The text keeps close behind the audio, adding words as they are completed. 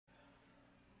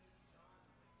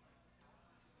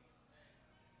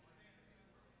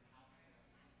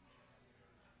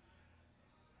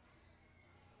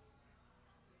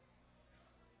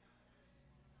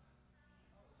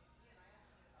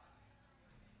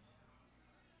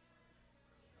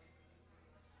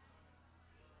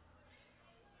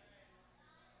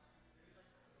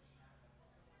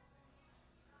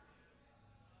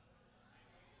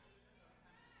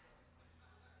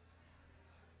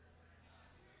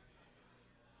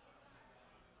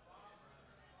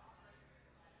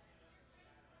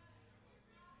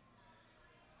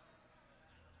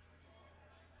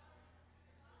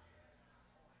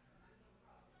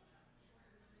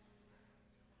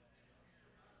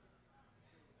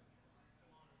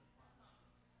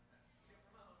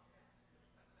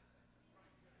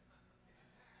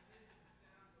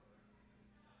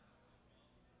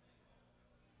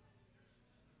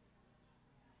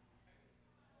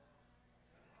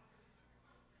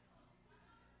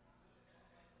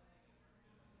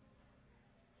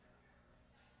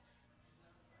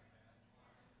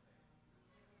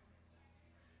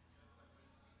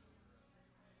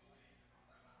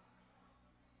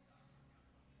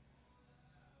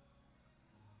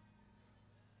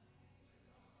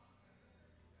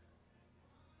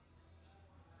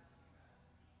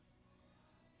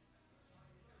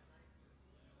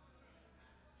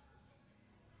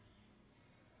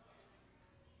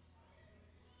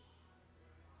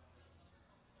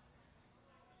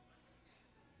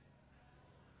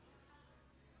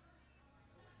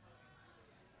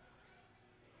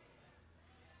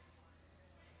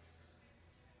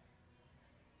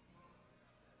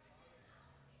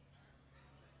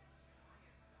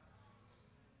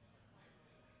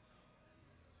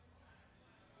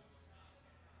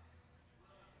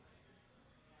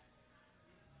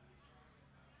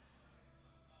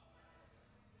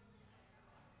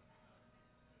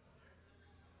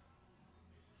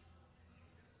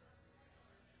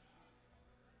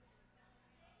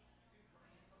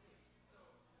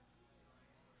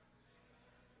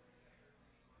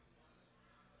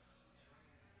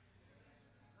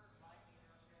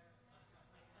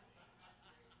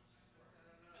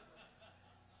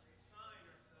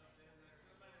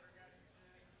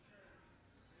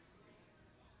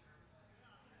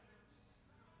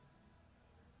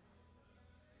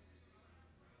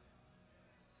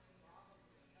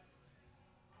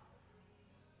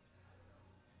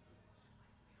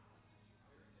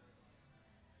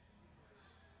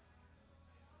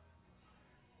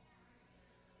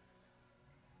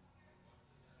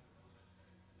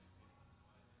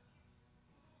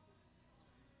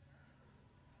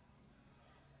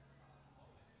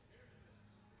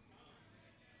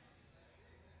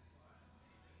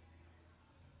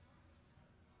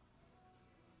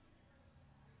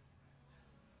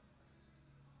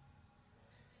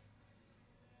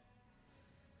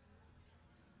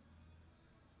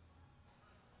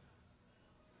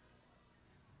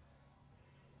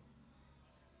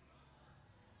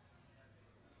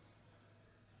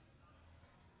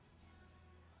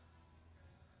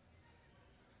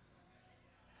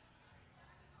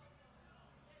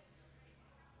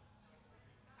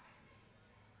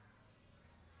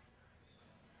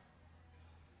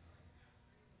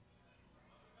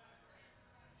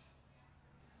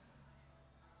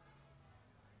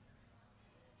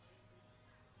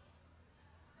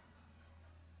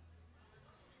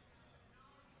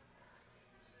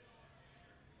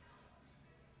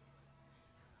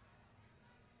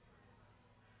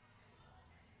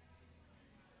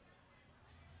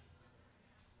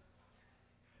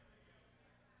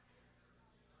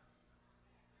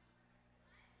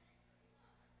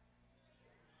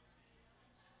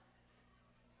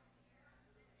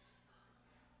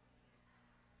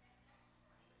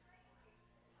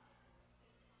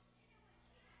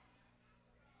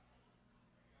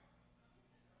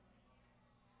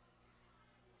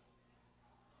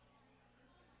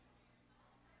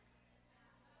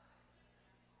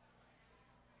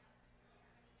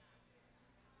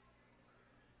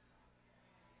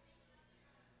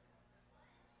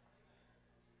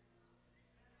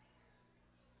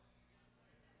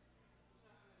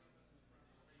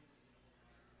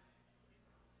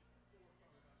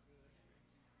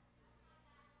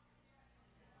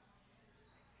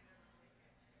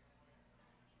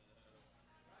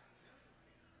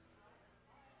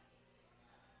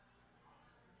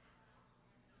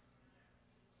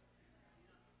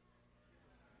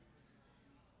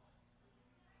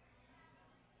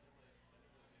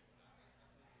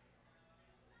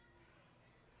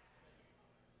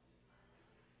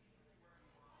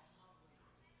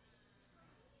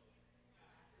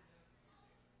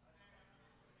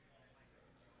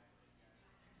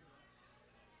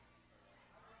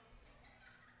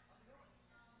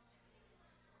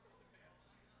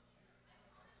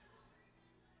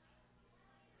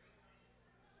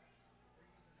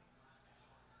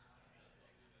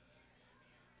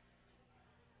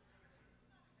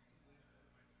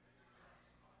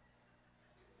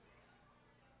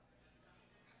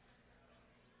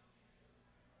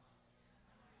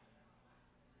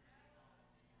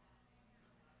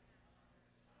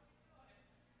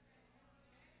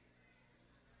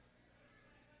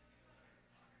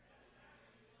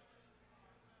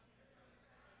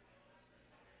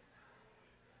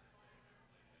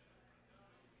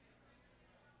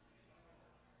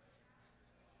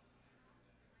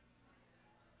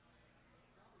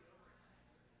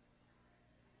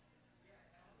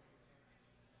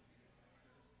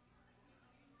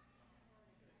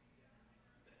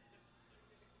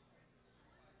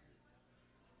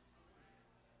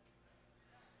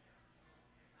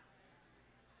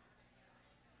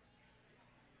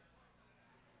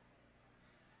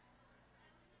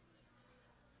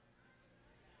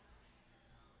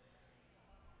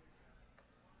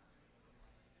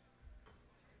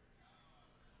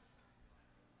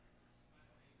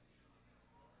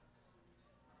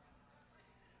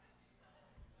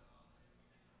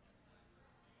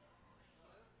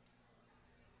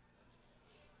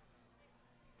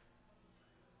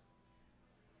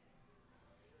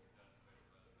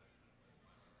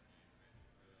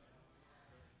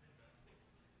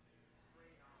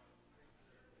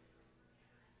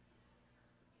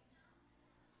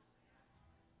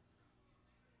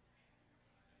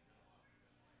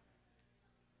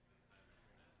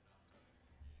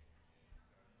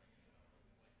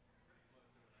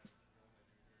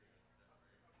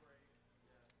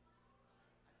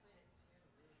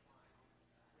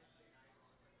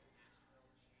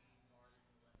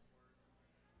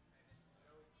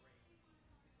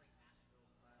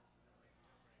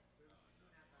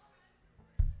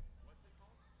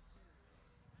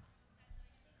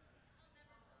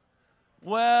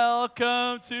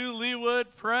Welcome to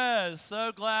Leawood Press.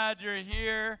 So glad you're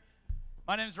here.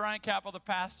 My name is Ryan Kapple, the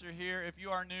pastor here. If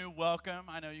you are new, welcome.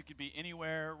 I know you could be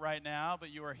anywhere right now, but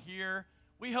you are here.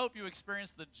 We hope you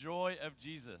experience the joy of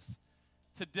Jesus.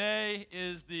 Today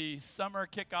is the summer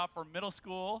kickoff for middle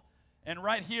school. And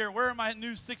right here, where are my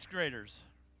new sixth graders?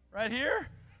 Right here?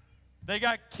 They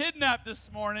got kidnapped this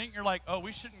morning. You're like, oh,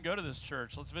 we shouldn't go to this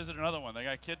church. Let's visit another one. They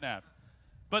got kidnapped.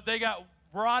 But they got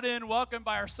brought in, welcomed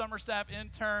by our summer staff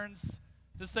interns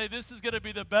to say this is going to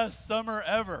be the best summer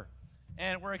ever.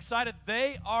 And we're excited.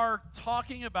 They are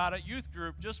talking about at youth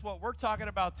group just what we're talking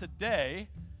about today,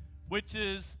 which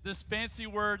is this fancy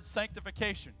word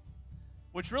sanctification,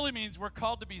 which really means we're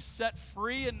called to be set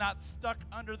free and not stuck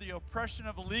under the oppression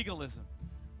of legalism.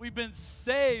 We've been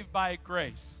saved by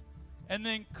grace and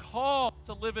then called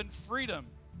to live in freedom,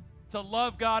 to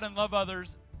love God and love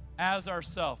others as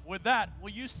ourselves. With that,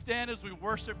 will you stand as we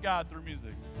worship God through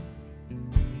music?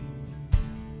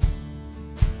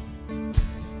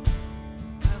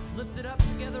 Let's lift it up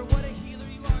together. What a healer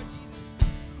you are, Jesus.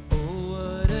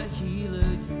 Oh, what a healer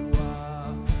you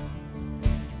are.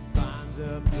 Binds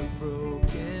up the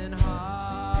broken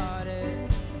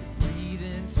hearted. Breathe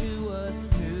into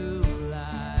us new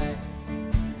life.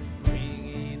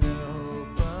 Bringing the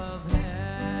hope of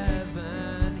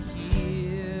heaven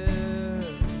here.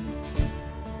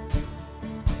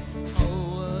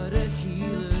 Oh, what a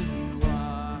healer you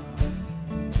are.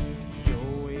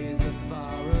 Your ways are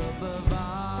far above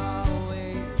our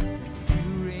ways.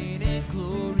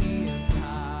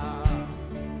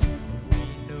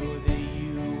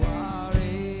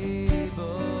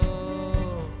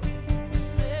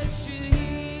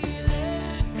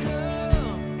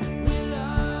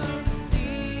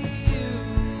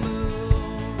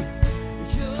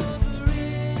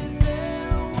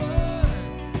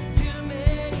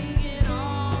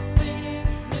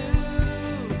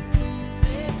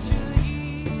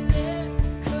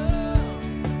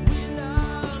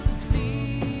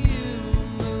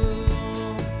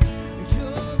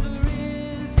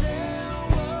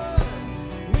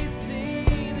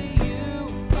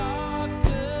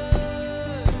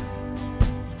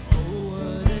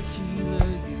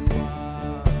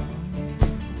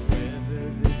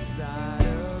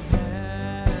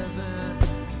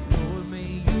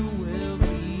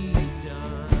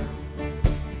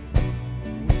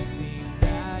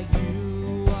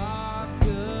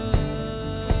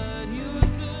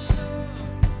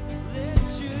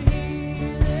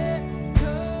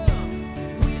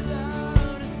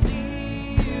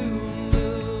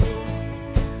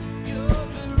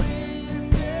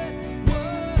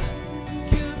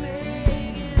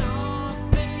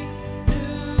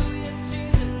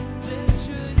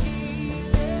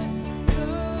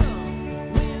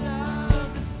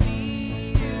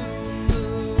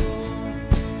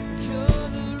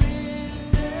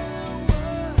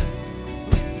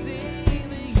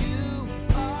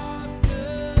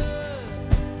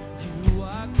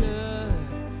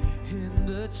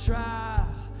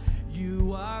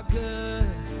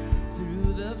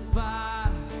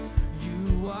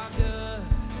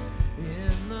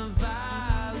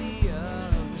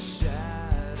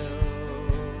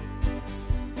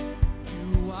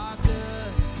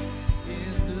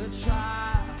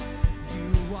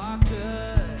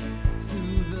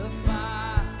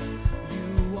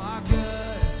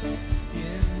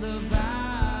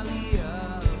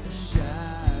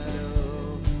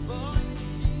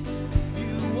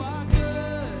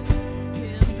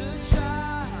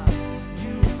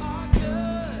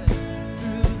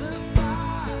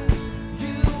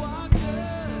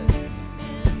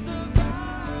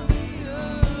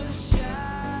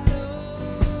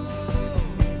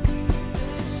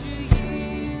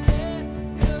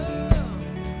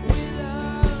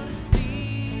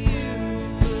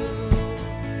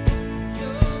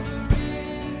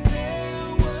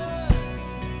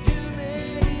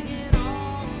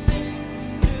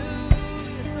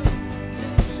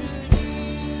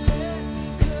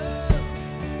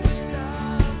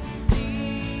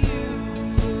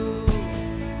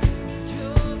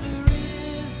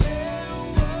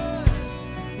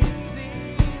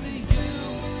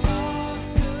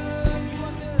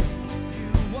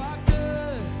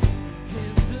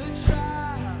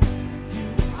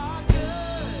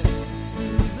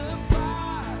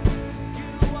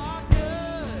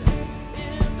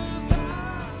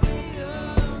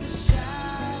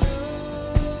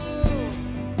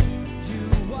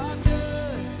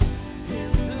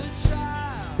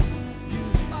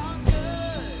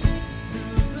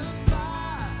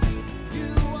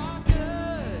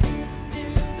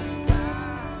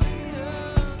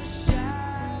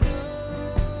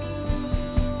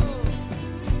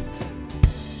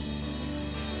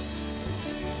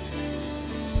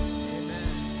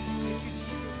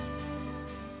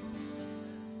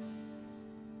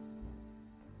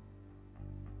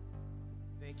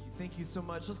 thank you so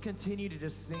much. Let's continue to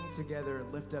just sing together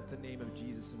and lift up the name of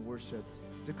Jesus in worship.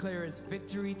 Declare his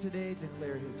victory today.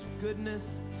 Declare his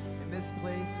goodness in this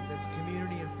place, in this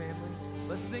community and family.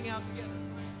 Let's sing out together.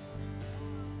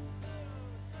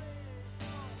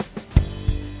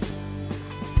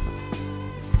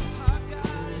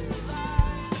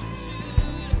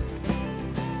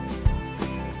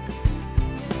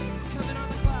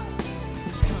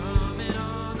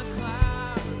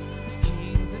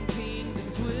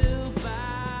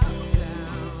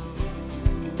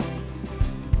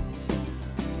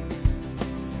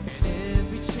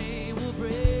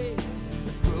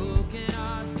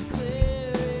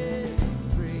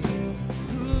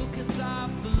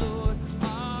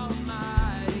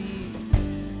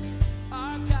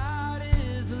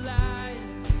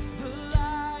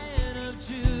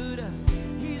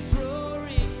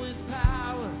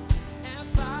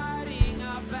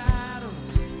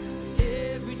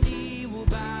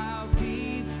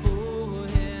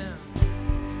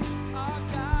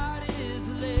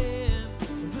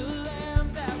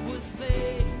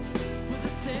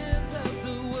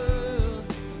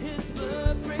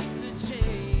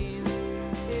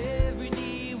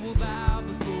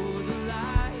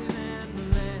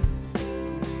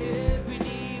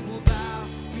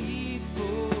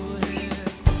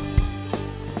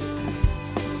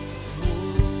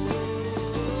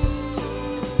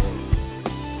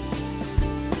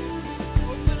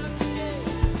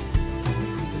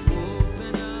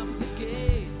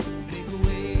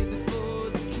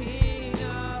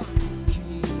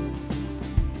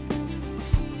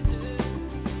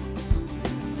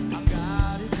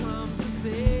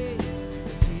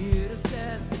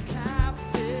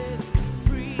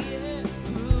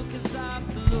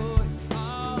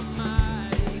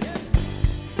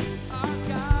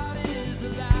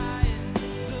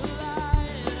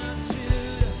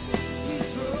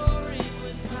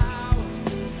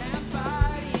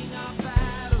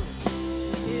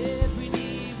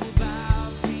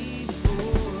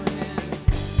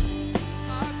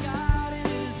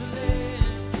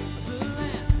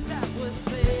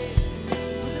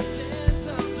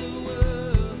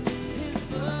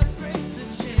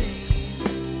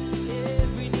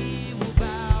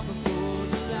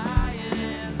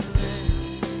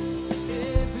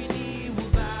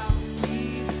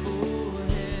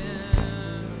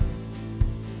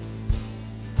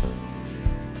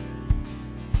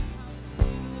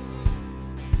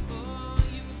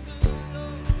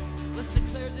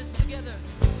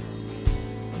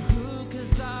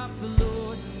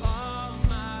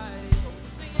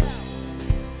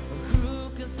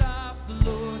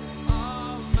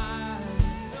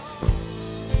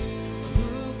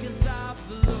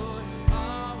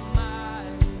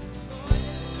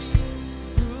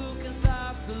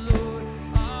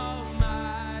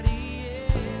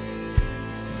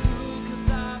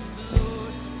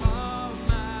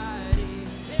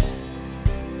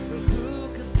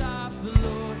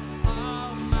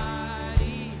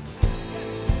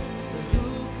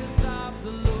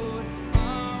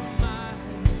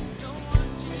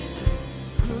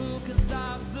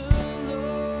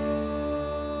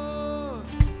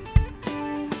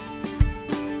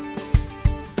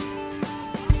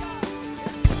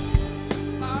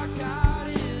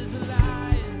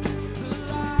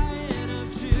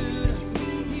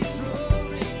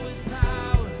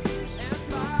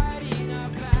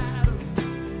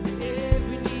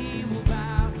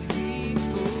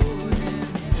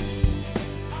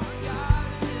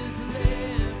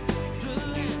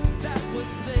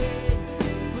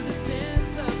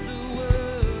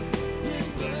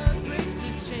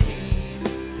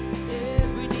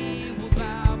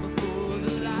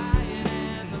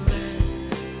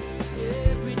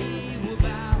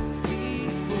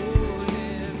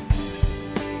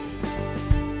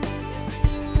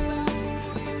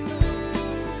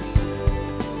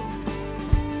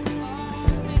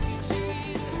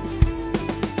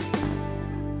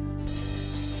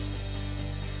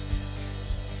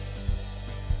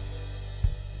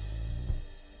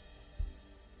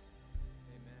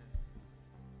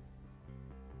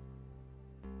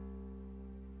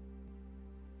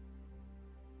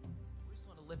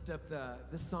 Lift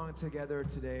up this song together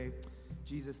today.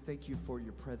 Jesus, thank you for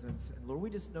your presence. And Lord, we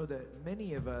just know that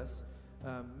many of us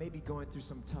may be going through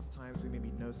some tough times. We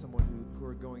maybe know someone who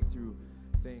are going through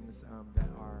things that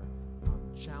are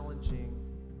challenging,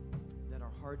 that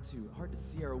are hard to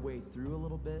see our way through a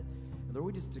little bit. And Lord,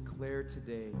 we just declare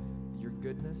today your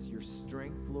goodness, your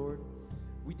strength, Lord.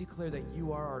 We declare that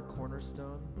you are our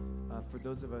cornerstone for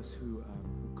those of us who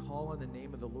call on the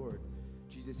name of the Lord.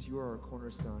 Jesus, you are our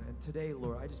cornerstone. And today,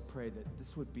 Lord, I just pray that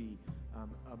this would be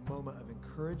a moment of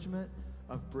encouragement,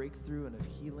 of breakthrough, and of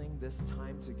healing this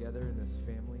time together in this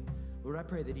family. Lord, I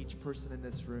pray that each person in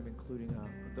this room, including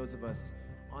those of us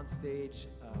on stage,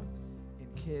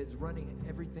 and kids running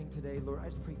everything today, Lord, I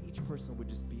just pray each person would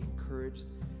just be encouraged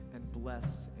and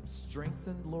blessed and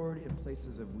strengthened, Lord, in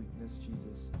places of weakness,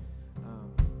 Jesus.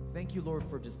 Thank you, Lord,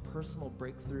 for just personal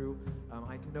breakthrough.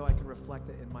 I know I can reflect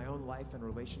it in my own life and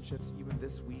relationships, even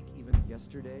this week, even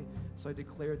yesterday. So I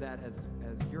declare that as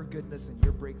your goodness and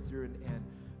your breakthrough, and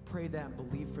pray that and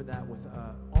believe for that with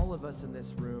all of us in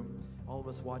this room, all of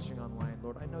us watching online.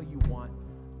 Lord, I know you want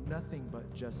nothing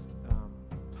but just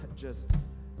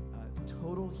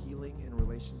total healing in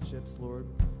relationships, Lord.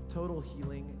 Total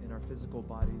healing in our physical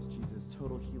bodies, Jesus.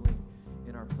 Total healing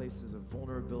in our places of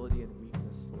vulnerability and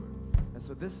weakness, Lord. And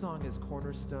so this song is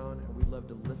Cornerstone, and we love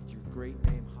to lift your great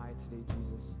name high today,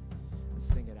 Jesus, and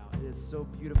sing it out. It is so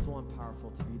beautiful and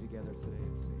powerful to be together today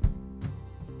and sing.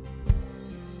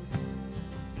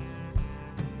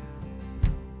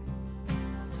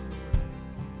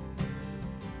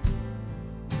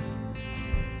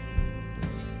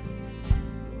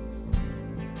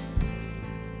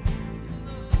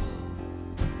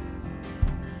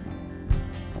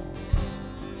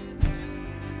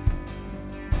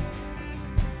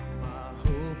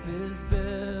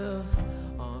 Built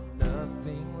on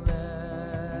nothing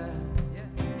less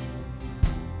than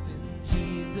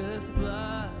Jesus'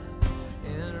 blood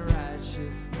and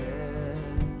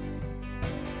righteousness.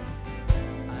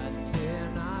 I dare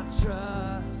not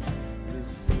trust the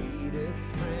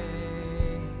sweetest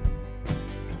frame,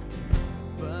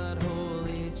 but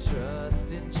wholly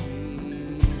trust in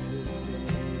Jesus'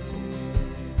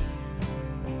 name.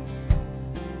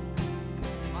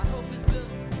 My hope is built.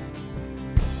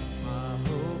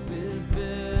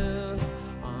 Built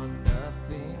on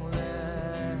nothing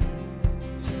less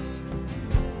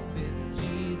than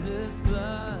Jesus'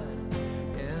 blood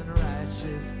and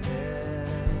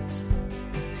righteousness.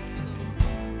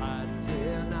 I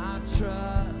dare not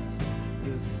trust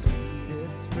the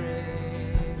sweetest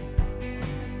frame,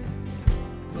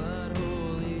 but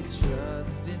wholly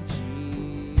trust in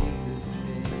Jesus'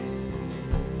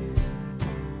 name.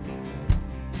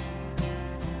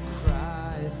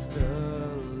 Christ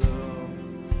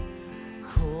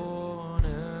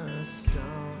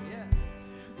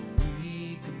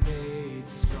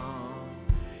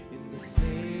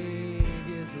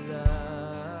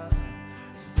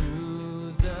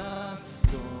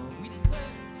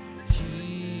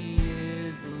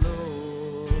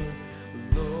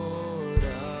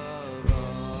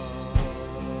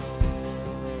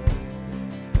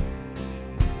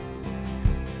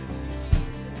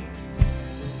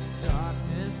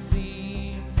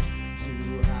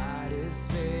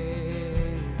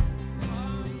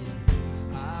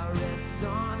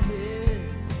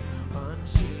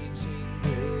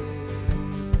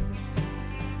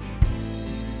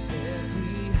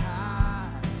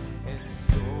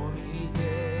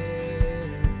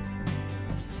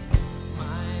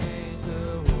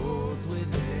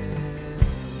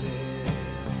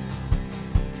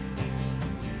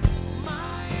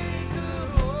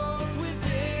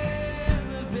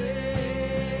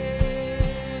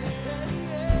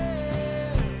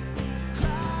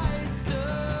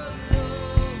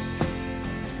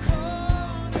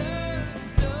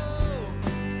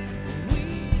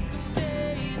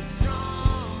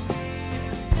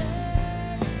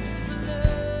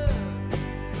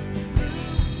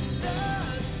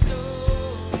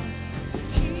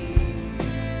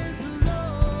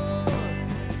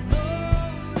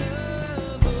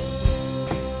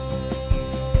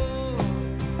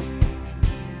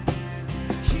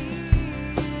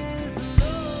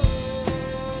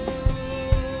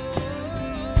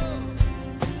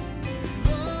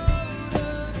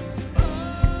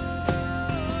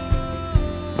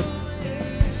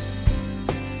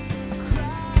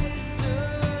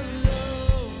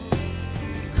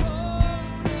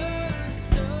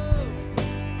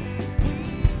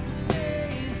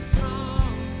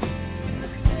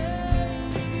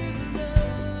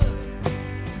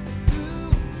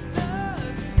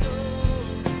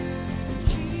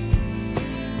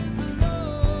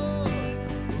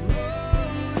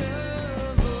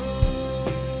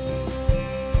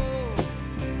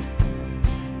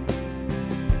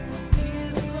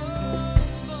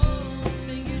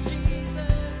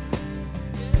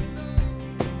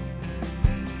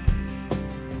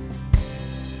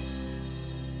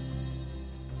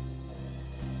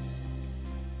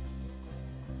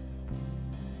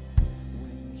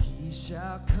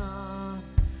shall come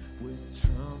with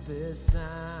trumpet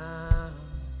sound.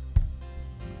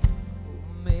 Oh,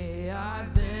 may I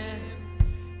then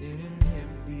in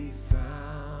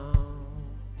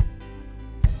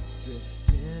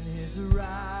rest in his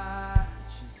righteousness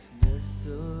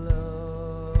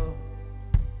alone.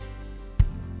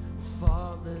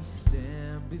 Faultless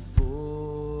stand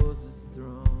before the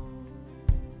throne.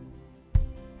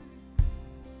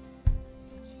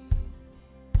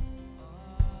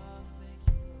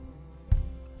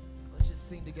 Let's just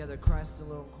sing together, Christ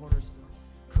alone, cornerstone.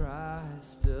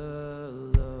 Christ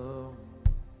alone,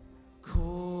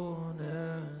 cornerstone,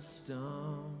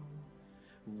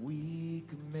 weak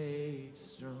made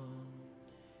strong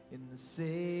in the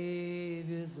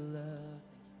Savior's love.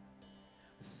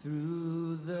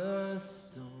 Through the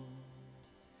storm,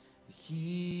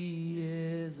 he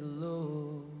is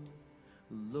Lord,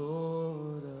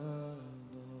 Lord of all.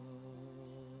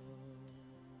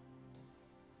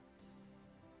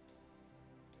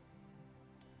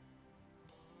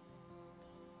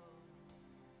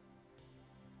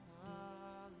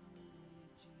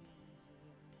 Hallelujah, Jesus.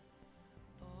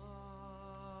 Oh,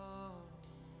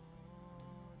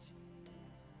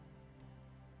 Jesus.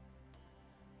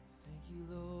 Thank you,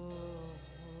 Lord.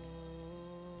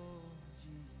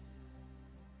 Jesus.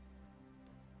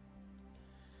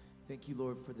 Thank you,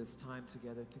 Lord, for this time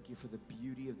together. Thank you for the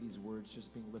beauty of these words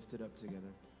just being lifted up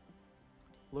together.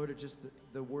 Lord, it just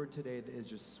the word today is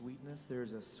just sweetness.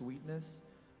 There's a sweetness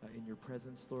in your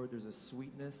presence, Lord. There's a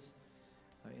sweetness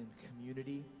in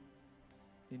community,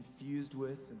 infused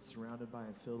with and surrounded by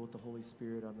and filled with the Holy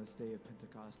Spirit on this day of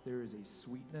Pentecost. There is a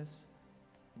sweetness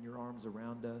in your arms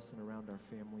around us and around our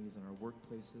families and our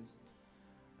workplaces.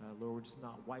 Lord, we're just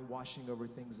not whitewashing over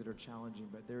things that are challenging,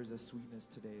 but there is a sweetness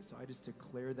today. So I just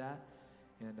declare that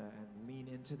and lean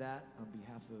into that on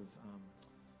behalf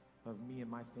of me and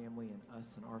my family and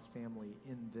us and our family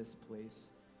in this place,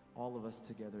 all of us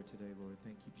together today, Lord.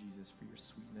 Thank you, Jesus, for your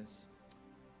sweetness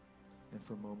and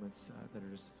for moments that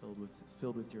are just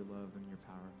filled with your love and your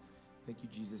power. Thank you,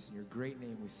 Jesus. In your great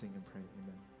name we sing and pray.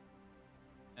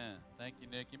 Amen. Thank you,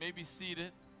 Nick. You may be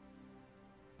seated.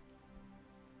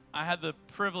 I had the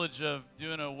privilege of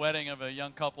doing a wedding of a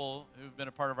young couple who've been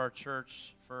a part of our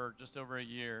church for just over a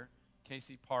year,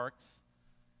 Casey Parks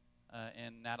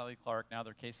and Natalie Clark. Now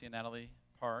they're Casey and Natalie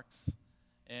Parks.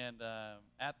 And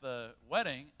at the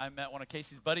wedding, I met one of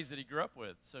Casey's buddies that he grew up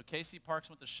with. So Casey Parks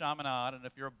went to Chaminade, and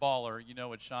if you're a baller, you know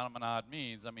what Chaminade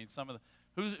means. I mean, some of the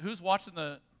who's watching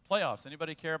the playoffs?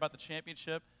 Anybody care about the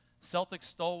championship? Celtics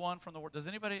stole one from the world. Does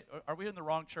anybody? Are we in the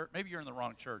wrong church? Maybe you're in the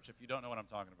wrong church if you don't know what I'm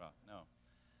talking about. No.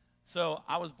 So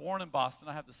I was born in Boston.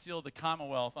 I have the seal of the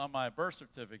Commonwealth on my birth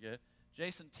certificate.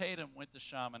 Jason Tatum went to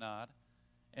Chaminade,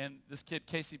 and this kid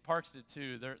Casey Parks did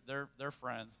too. They're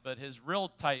friends, but his real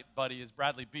tight buddy is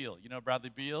Bradley Beal. You know Bradley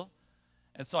Beal?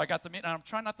 And so I got to meet, and I'm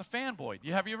trying not to fanboy.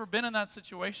 Have you ever been in that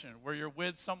situation where you're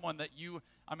with someone that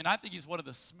I think he's one of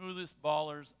the smoothest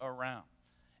ballers around.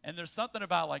 And there's something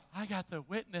about, like, I got to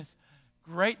witness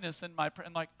greatness in my,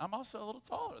 and like, I'm also a little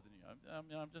taller than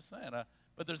you. I'm just saying.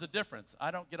 But there's a difference.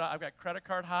 I've got credit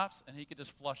card hops, and he could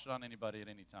just flush it on anybody at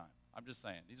any time. I'm just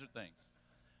saying. These are things.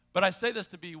 But I say this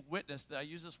to be witness. I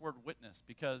use this word witness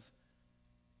because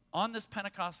on this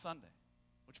Pentecost Sunday,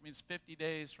 which means 50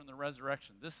 days from the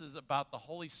resurrection, this is about the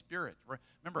Holy Spirit.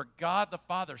 Remember, God the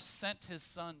Father sent his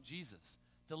Son, Jesus,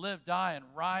 to live, die, and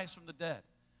rise from the dead.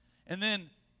 And then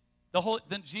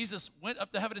Jesus went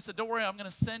up to heaven and said, don't worry, I'm going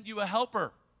to send you a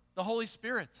helper, the Holy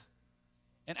Spirit.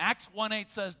 And Acts 1:8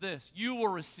 says this, you will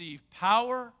receive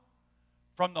power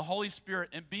from the Holy Spirit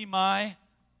and be my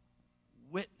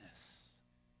witnesses,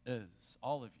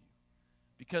 all of you.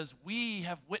 Because we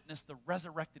have witnessed the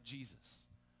resurrected Jesus.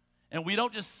 And we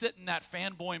don't just sit in that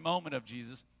fanboy moment of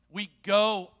Jesus. We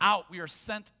go out. We are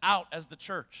sent out as the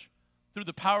church through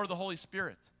the power of the Holy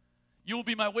Spirit. You will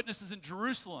be my witnesses in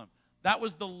Jerusalem. That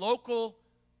was the local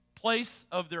place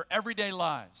of their everyday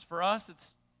lives. For us,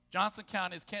 it's Johnson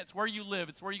County. It's where you live.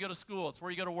 It's where you go to school. It's where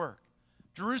you go to work.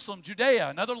 Jerusalem, Judea,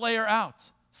 another layer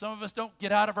out. Some of us don't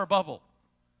get out of our bubble.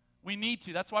 We need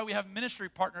to. That's why we have ministry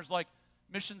partners like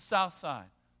Mission Southside,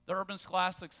 the Urban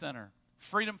Scholastic Center,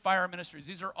 Freedom Fire Ministries.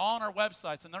 These are all on our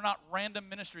websites, and they're not random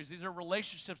ministries. These are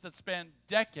relationships that span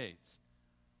decades.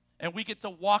 And we get to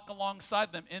walk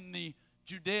alongside them in the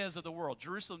Judeas of the world.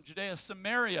 Jerusalem, Judea,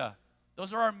 Samaria.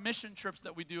 Those are our mission trips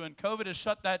that we do, and COVID has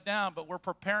shut that down, but we're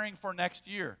preparing for next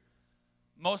year.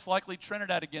 Most likely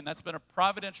Trinidad again. That's been a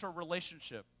providential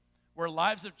relationship where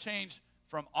lives have changed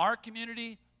from our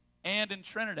community and in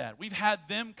Trinidad. We've had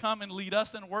them come and lead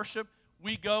us in worship.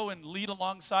 We go and lead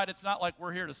alongside. It's not like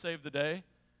we're here to save the day.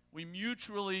 We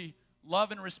mutually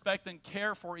love and respect and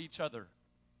care for each other.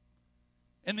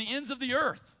 And the ends of the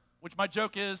earth, which my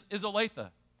joke is Olathe.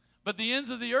 But the ends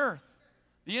of the earth,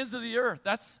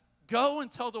 that's go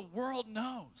until the world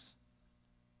knows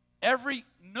every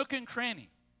nook and cranny,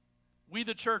 we,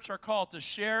 the church, are called to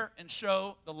share and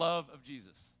show the love of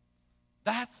Jesus.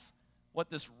 That's what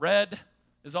this red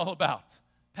is all about.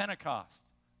 Pentecost,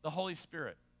 the Holy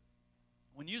Spirit.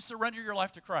 When you surrender your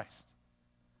life to Christ,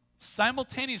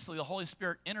 simultaneously the Holy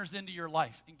Spirit enters into your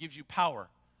life and gives you power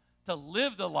to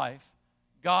live the life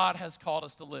God has called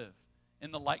us to live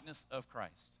in the likeness of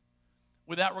Christ.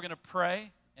 With that, we're going to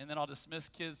pray, and then I'll dismiss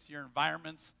kids to your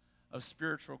environments of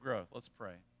spiritual growth. Let's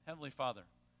pray. Heavenly Father,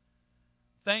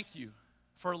 thank you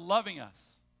for loving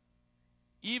us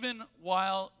even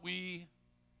while we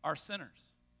are sinners.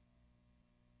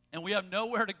 And we have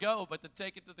nowhere to go but to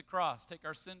take it to the cross, take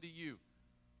our sin to you.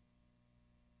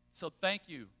 So thank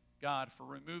you, God, for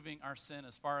removing our sin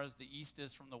as far as the east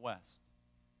is from the west.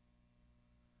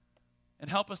 And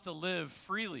help us to live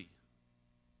freely,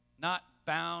 not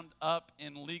bound up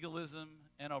in legalism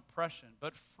and oppression,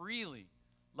 but freely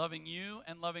loving you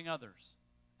and loving others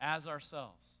as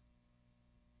ourselves.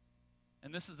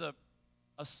 And this is a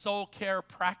soul care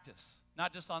practice,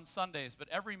 not just on Sundays, but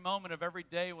every moment of every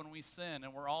day when we sin,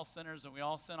 and we're all sinners and we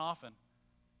all sin often.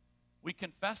 We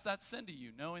confess that sin to you,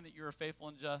 knowing that you are faithful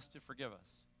and just to forgive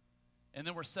us. And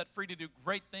then we're set free to do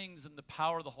great things in the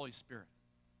power of the Holy Spirit.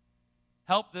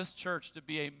 Help this church to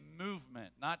be a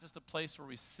movement, not just a place where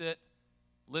we sit,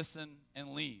 listen, and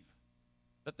leave,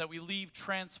 but that we leave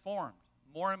transformed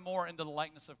more and more into the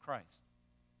likeness of Christ,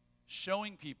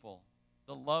 showing people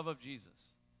the love of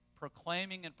Jesus,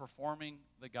 proclaiming and performing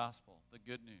the gospel, the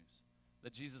good news,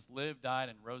 that Jesus lived, died,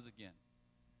 and rose again.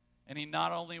 And he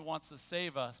not only wants to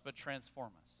save us, but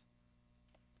transform us.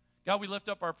 God, we lift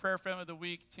up our prayer family of the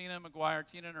week, Tina McGuire,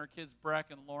 Tina and her kids,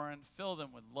 Breck and Lauren. Fill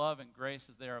them with love and grace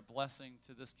as they are a blessing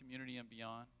to this community and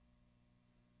beyond.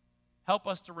 Help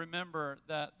us to remember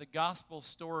that the gospel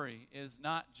story is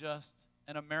not just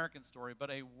an American story, but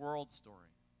a world story.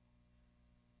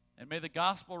 And may the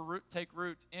gospel take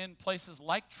root in places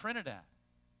like Trinidad,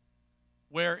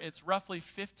 where it's roughly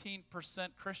 15%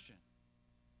 Christian.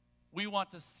 We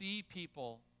want to see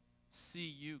people see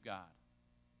you, God,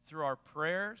 through our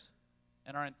prayers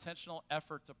and our intentional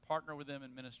effort to partner with them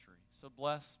in ministry. So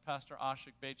bless Pastor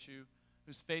Ashik Bechu,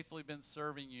 who's faithfully been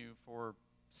serving you for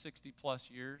 60-plus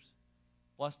years.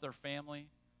 Bless their family.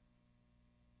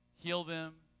 Heal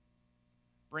them.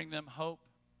 Bring them hope,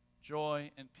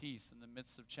 joy, and peace in the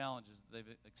midst of challenges that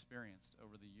they've experienced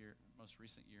over the most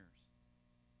recent years.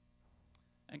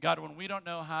 And God, when we don't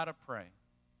know how to pray,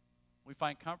 we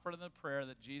find comfort in the prayer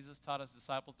that Jesus taught his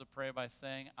disciples to pray by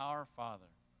saying, Our Father,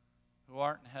 who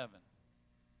art in heaven,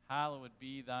 hallowed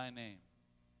be thy name.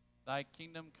 Thy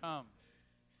kingdom come,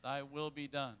 thy will be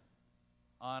done,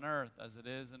 on earth as it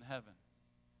is in heaven.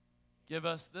 Give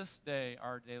us this day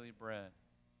our daily bread,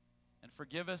 and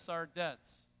forgive us our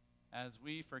debts as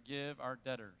we forgive our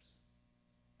debtors.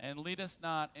 And lead us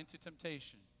not into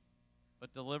temptation,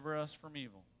 but deliver us from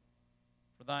evil.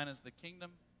 For thine is the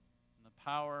kingdom, and the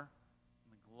power,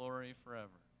 and the glory forever.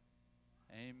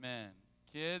 Amen.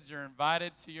 Kids, you're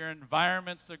invited to your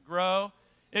environments to grow.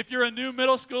 If you're a new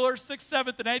middle schooler, 6th,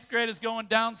 7th, and 8th grade is going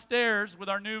downstairs with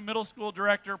our new middle school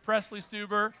director, Presley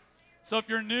Stuber. So if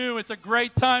you're new, it's a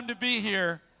great time to be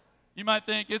here. You might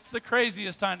think it's the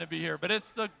craziest time to be here, but it's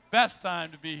the best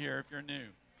time to be here if you're new.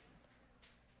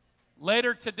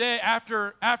 Later today,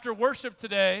 after worship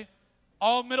today,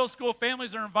 all middle school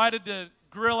families are invited to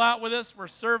grill out with us. We're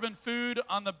serving food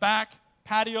on the back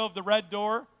patio of the Red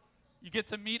Door. You get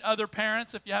to meet other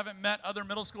parents if you haven't met other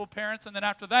middle school parents. And then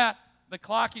after that, the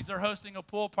Clockies are hosting a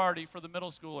pool party for the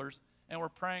middle schoolers, and we're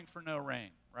praying for no rain,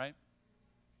 right?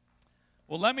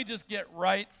 Well, let me just get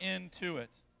right into it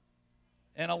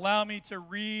and allow me to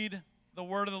read the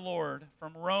word of the Lord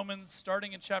from Romans,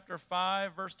 starting in chapter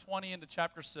 5, verse 20 into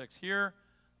chapter 6. Hear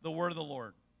the word of the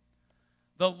Lord.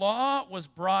 The law was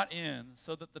brought in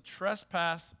so that the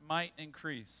trespass might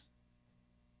increase.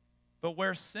 But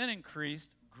where sin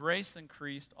increased, grace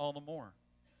increased all the more.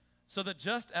 So that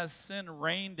just as sin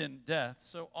reigned in death,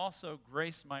 so also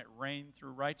grace might reign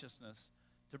through righteousness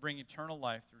to bring eternal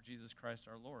life through Jesus Christ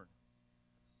our Lord.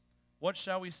 What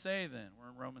shall we say then? We're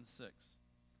in Romans 6.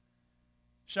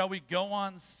 Shall we go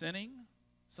on sinning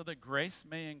so that grace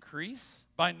may increase?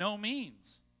 By no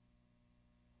means.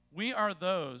 We are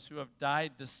those who have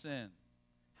died to sin.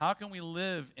 How can we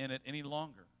live in it any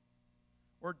longer?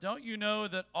 Or don't you know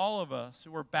that all of us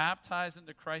who were baptized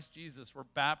into Christ Jesus were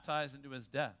baptized into his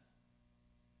death?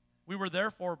 We were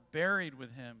therefore buried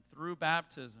with him through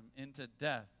baptism into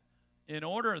death, in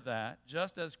order that,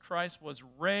 just as Christ was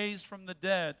raised from the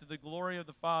dead through the glory of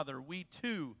the Father, we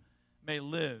too may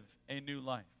live a new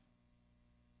life.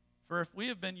 For if we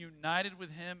have been united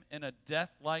with him in a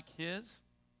death like his,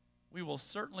 we will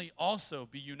certainly also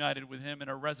be united with him in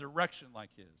a resurrection like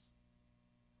his.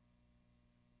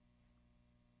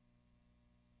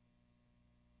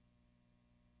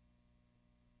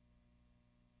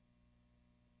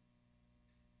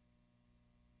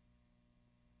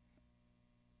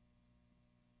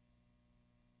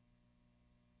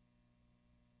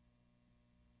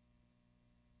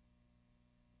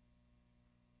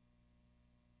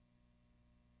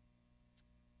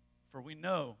 For we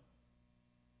know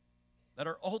that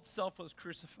our old self was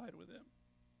crucified with him,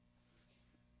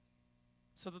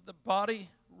 so that the body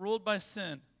ruled by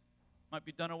sin might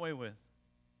be done away with.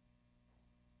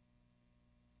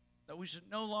 That we should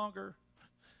no longer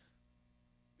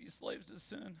be slaves to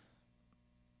sin,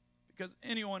 because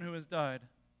anyone who has died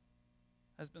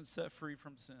has been set free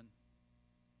from sin.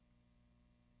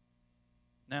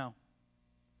 Now,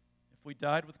 if we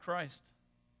died with Christ,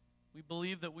 we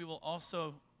believe that we will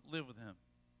also live with him.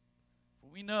 For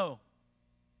we know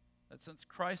that since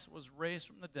Christ was raised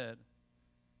from the dead,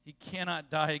 he cannot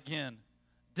die again.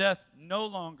 Death no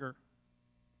longer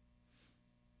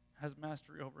has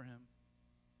mastery over him.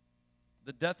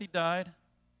 The death he died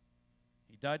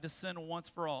to sin once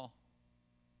for all.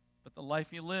 But the life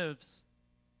he lives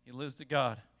to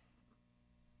God.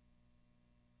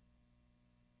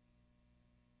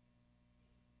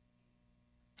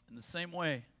 In the same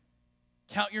way,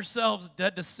 count yourselves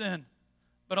dead to sin,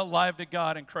 but alive to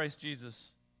God in Christ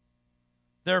Jesus.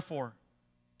 Therefore,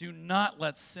 do not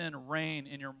let sin reign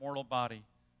in your mortal body,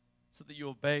 so that you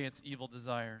obey its evil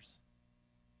desires.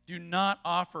 Do not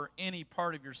offer any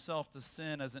part of yourself to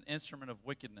sin as an instrument of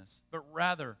wickedness, but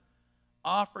rather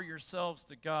offer yourselves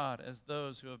to God as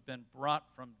those who have been brought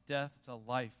from death to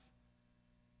life,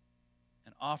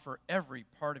 and offer every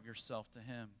part of yourself to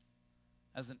him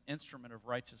as an instrument of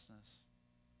righteousness.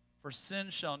 For sin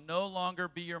shall no longer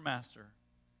be your master,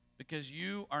 because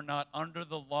you are not under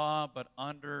the law, but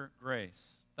under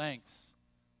grace. Thanks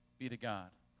be to God.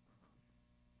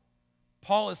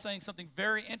 Paul is saying something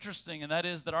very interesting, and that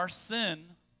is that our sin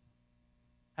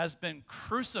has been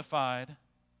crucified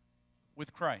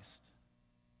with Christ.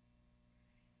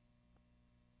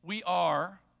 We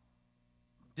are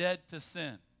dead to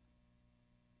sin.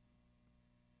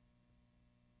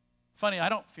 Funny, I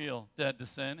don't feel dead to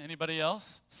sin. Anybody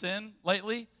else sin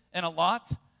lately? And a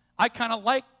lot? I kind of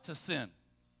like to sin.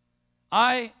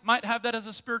 I might have that as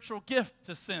a spiritual gift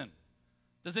to sin.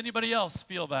 Does anybody else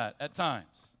feel that at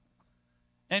times?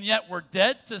 And yet we're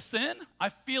dead to sin? I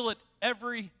feel it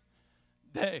every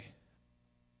day.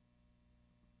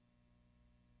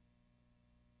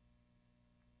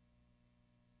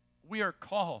 We are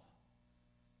called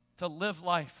to live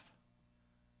life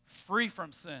free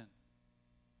from sin.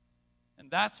 And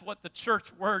that's what the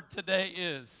church word today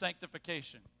is,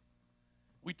 sanctification.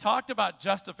 We talked about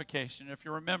justification, if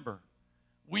you remember.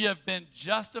 We have been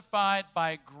justified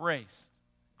by grace.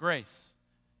 Grace.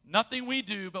 Nothing we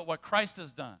do but what Christ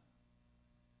has done.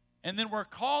 And then we're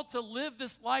called to live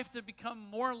this life to become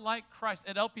more like Christ.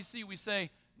 At LPC, we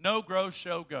say, know, grow,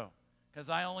 show, go. Because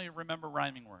I only remember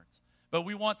rhyming words. But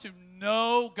we want to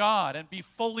know God and be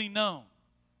fully known.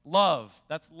 Love,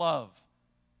 that's love.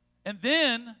 And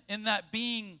then, in that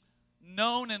being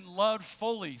known and loved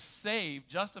fully, saved,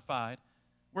 justified,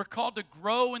 we're called to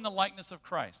grow in the likeness of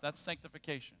Christ. That's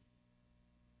sanctification.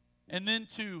 And then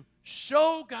to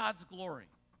show God's glory.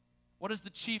 What is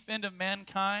the chief end of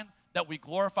mankind? That we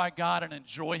glorify God and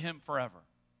enjoy him forever.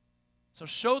 So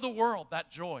show the world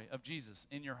that joy of Jesus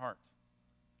in your heart.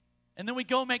 And then we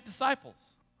go make disciples.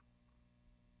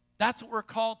 That's what we're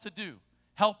called to do.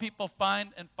 Help people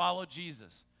find and follow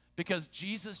Jesus. Because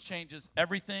Jesus changes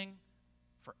everything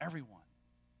for everyone.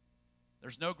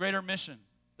 There's no greater mission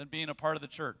than being a part of the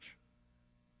church.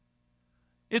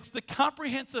 It's the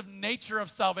comprehensive nature of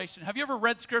salvation. Have you ever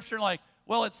read Scripture and like,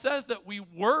 well, it says that we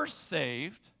were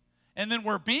saved, and then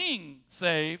we're being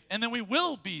saved, and then we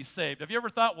will be saved. Have you ever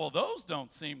thought, well, those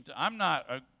don't seem to, I'm not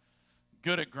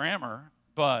good at grammar,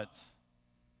 but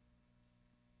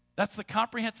that's the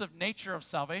comprehensive nature of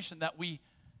salvation, that we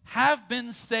have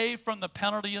been saved from the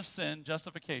penalty of sin,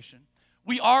 justification.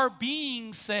 We are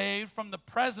being saved from the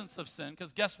presence of sin,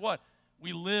 because guess what?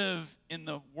 We live in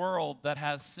the world that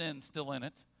has sin still in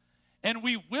it. And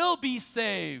we will be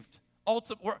saved.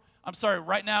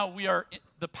 Right now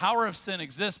the power of sin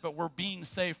exists, but we're being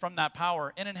saved from that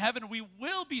power. And in heaven we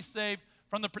will be saved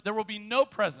from there will be no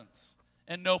presence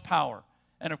and no power.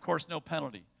 And of course no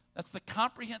penalty. That's the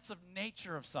comprehensive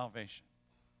nature of salvation.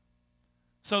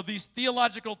 So these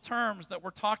theological terms that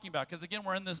we're talking about, because again,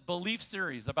 we're in this belief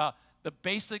series about the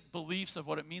basic beliefs of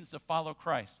what it means to follow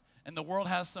Christ. And the world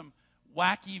has some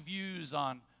wacky views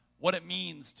on what it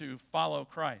means to follow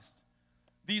Christ.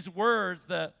 these words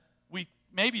that we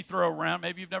maybe throw around,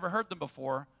 maybe you've never heard them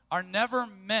before, are never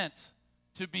meant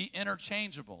to be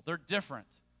interchangeable. They're different.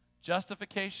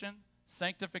 Justification,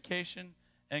 sanctification,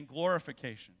 and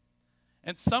glorification.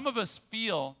 And some of us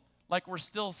feel like we're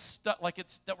still stuck, like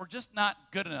it's that we're just not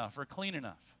good enough or clean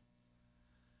enough.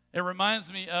 It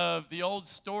reminds me of the old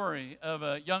story of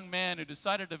a young man who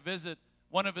decided to visit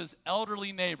one of his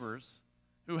elderly neighbors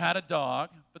who had a dog,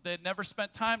 but they had never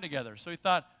spent time together. So he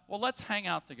thought, well, let's hang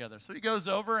out together. So he goes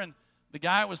over, and the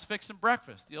guy was fixing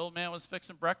breakfast. The old man was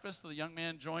fixing breakfast, so the young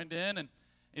man joined in, and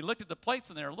he looked at the plates,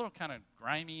 and they were a little kind of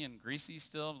grimy and greasy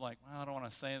still. Like, well, I don't want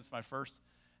to say it's my first.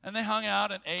 And they hung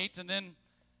out and ate, and then,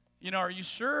 are you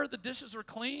sure the dishes were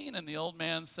clean? And the old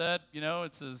man said,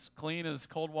 it's as clean as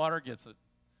cold water gets it.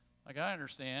 Like, I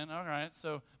understand. All right.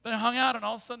 So, but they hung out, and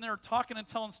all of a sudden they were talking and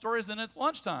telling stories, and it's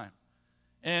lunchtime.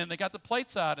 And they got the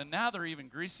plates out, and now they're even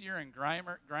greasier and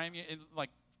grimy, and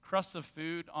like crusts of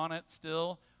food on it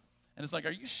still. And it's like,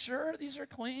 are you sure these are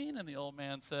clean? And the old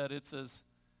man said, it's as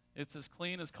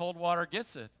clean as cold water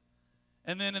gets it.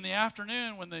 And then in the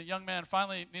afternoon, when the young man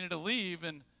finally needed to leave,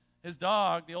 and his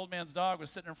dog, the old man's dog,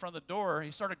 was sitting in front of the door, he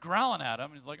started growling at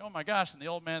him. He's like, oh my gosh. And the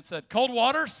old man said, cold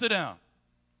water, sit down.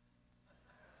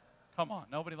 Come on,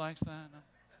 nobody likes that?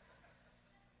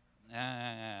 No?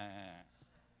 Nah.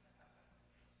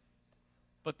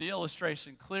 But the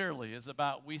illustration clearly is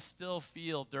about we still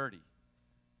feel dirty.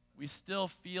 We still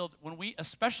feel,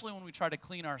 especially when we try to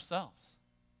clean ourselves.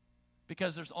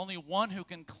 Because there's only one who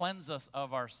can cleanse us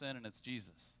of our sin, and it's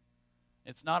Jesus.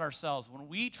 It's not ourselves. When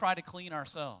we try to clean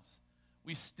ourselves,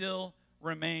 we still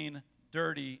remain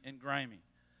dirty and grimy.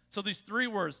 So these three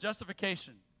words,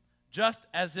 justification, just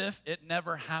as if it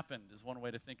never happened, is one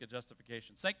way to think of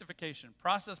justification. Sanctification,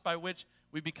 process by which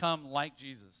we become like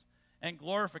Jesus. And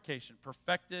glorification,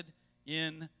 perfected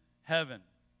in heaven.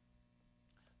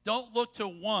 Don't look to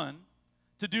one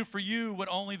to do for you what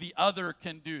only the other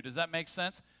can do. Does that make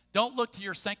sense? Don't look to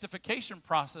your sanctification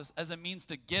process as a means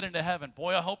to get into heaven.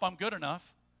 Boy, I hope I'm good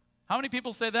enough. How many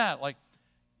people say that? Like,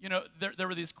 there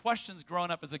were these questions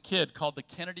growing up as a kid called the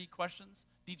Kennedy questions.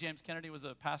 D. James Kennedy was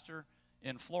a pastor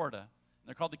in Florida. And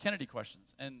they're called the Kennedy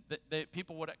questions. And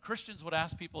Christians would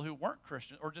ask people who weren't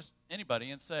Christian, or just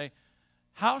anybody, and say,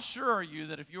 how sure are you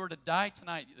that if you were to die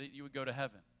tonight that you would go to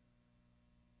heaven?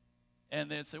 And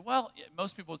they'd say, well,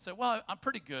 most people would say, well, I'm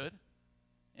pretty good.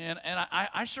 And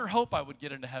I sure hope I would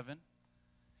get into heaven.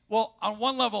 Well, on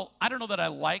one level, I don't know that I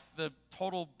like the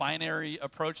total binary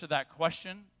approach to that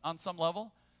question on some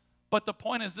level. But the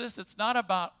point is this, it's not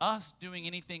about us doing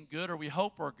anything good or we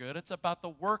hope we're good. It's about the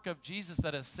work of Jesus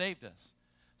that has saved us.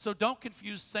 So don't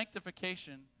confuse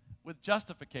sanctification with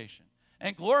justification.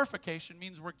 And glorification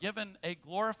means we're given a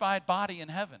glorified body in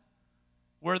heaven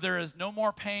where there is no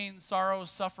more pain, sorrow,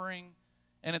 suffering,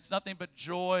 and it's nothing but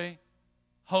joy,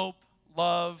 hope,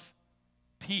 love,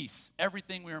 peace,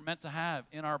 everything we are meant to have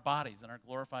in our bodies, in our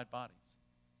glorified bodies.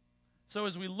 So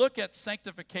as we look at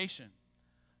sanctification,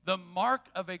 the mark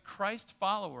of a Christ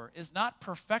follower is not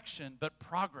perfection, but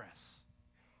progress.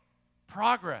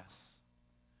 Progress.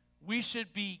 We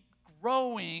should be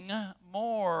growing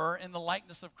more in the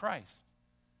likeness of Christ.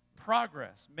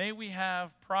 Progress. May we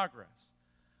have progress.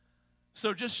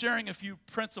 So just sharing a few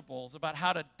principles about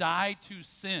how to die to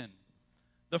sin.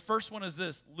 The first one is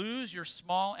this: lose your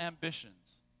small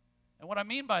ambitions. And what I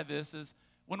mean by this is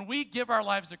when we give our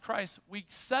lives to Christ, we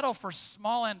settle for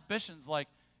small ambitions like,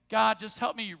 God, just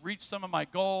help me reach some of my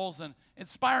goals and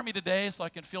inspire me today so I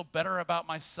can feel better about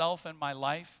myself and my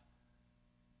life.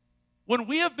 When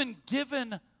we have been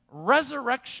given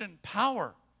resurrection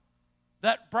power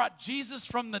that brought Jesus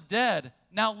from the dead,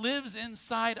 now lives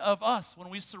inside of us when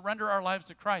we surrender our lives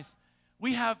to Christ,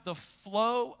 we have the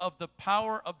flow of the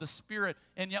power of the Spirit,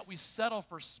 and yet we settle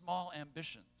for small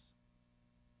ambitions.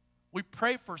 We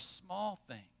pray for small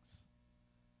things.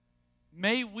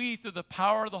 May we, through the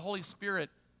power of the Holy Spirit,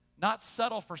 not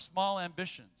settle for small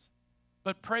ambitions,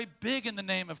 but pray big in the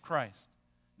name of Christ,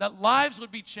 that lives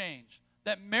would be changed,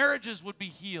 that marriages would be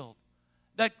healed,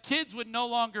 that kids would no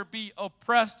longer be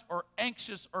oppressed or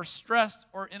anxious or stressed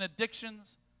or in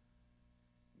addictions.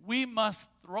 We must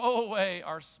throw away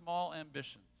our small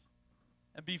ambitions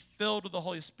and be filled with the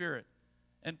Holy Spirit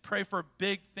and pray for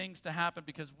big things to happen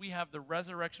because we have the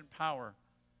resurrection power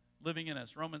living in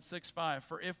us. Romans 6:5,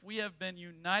 for if we have been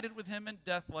united with him in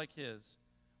death like his,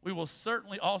 we will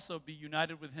certainly also be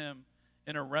united with him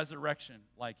in a resurrection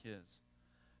like his.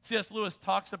 C.S. Lewis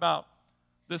talks about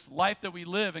this life that we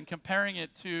live and comparing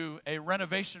it to a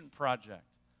renovation project.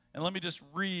 And let me just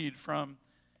read from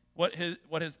what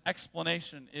his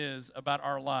explanation is about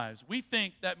our lives. We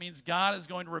think that means God is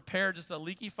going to repair just a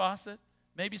leaky faucet,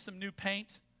 maybe some new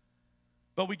paint.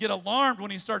 But we get alarmed when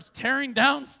he starts tearing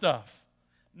down stuff,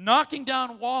 knocking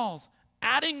down walls,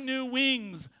 adding new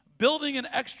wings, building an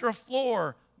extra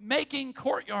floor, making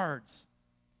courtyards.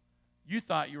 You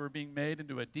thought you were being made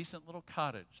into a decent little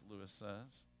cottage, Lewis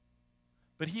says.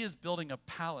 But he is building a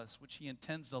palace which he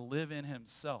intends to live in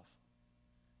himself.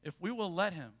 If we will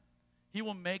let him, he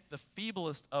will make the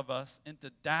feeblest of us into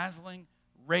dazzling,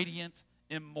 radiant,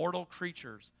 immortal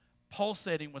creatures,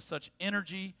 pulsating with such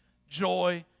energy,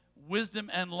 joy, wisdom,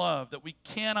 and love that we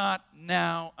cannot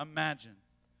now imagine.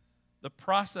 The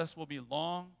process will be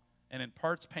long and in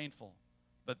parts painful,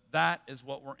 but that is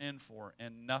what we're in for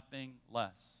and nothing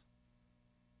less.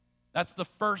 That's the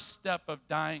first step of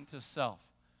dying to self.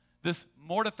 This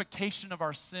mortification of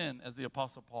our sin, as the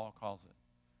Apostle Paul calls it.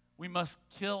 We must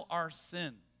kill our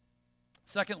sin.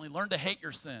 Secondly, learn to hate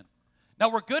your sin. Now,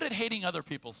 we're good at hating other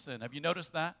people's sin. Have you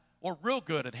noticed that? We're real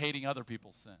good at hating other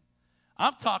people's sin.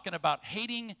 I'm talking about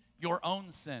hating your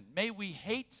own sin. May we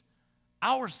hate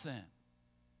our sin.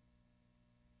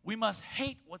 We must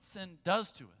hate what sin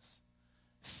does to us.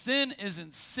 Sin is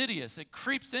insidious. It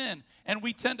creeps in, and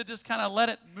we tend to just kind of let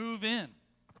it move in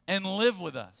and live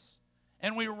with us.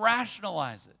 And we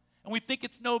rationalize it, and we think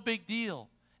it's no big deal,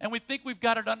 and we think we've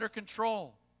got it under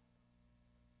control.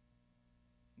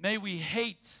 May we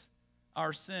hate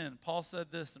our sin. Paul said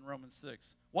this in Romans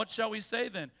 6. What shall we say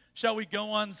then? Shall we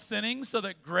go on sinning so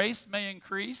that grace may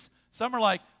increase? Some are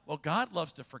like, well, God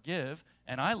loves to forgive,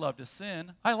 and I love to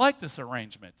sin. I like this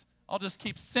arrangement. I'll just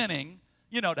keep sinning,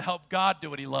 to help God do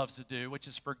what he loves to do, which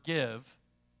is forgive.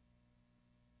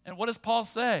 And what does Paul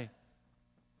say?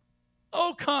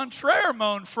 Au contraire,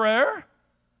 mon frère.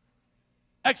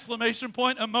 Exclamation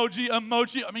point, emoji,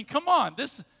 emoji. I mean, come on.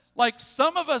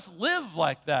 Some of us live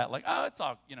like that. Like, oh, it's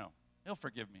all, he'll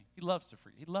forgive me. He loves to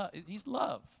forgive. He's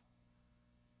love.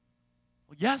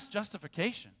 Well, yes,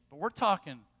 justification, but we're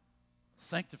talking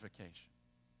sanctification.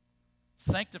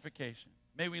 Sanctification.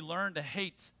 May we learn to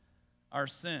hate our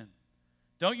sin.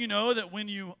 Don't you know that when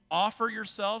you offer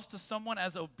yourselves to someone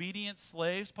as obedient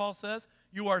slaves, Paul says,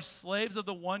 you are slaves of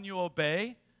the one you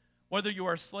obey, whether you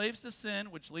are slaves to sin,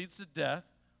 which leads to death,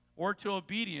 or to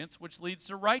obedience, which leads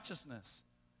to righteousness.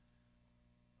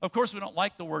 Of course, we don't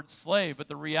like the word slave, but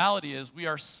the reality is we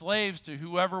are slaves to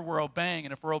whoever we're obeying.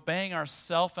 And if we're obeying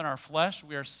ourself and our flesh,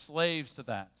 we are slaves to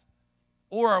that.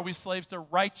 Or are we slaves to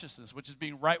righteousness, which is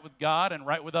being right with God and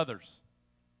right with others?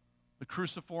 The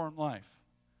cruciform life.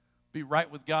 Be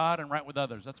right with God and right with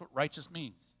others. That's what righteous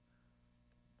means.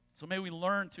 So may we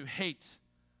learn to hate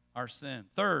our sin.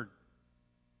 Third,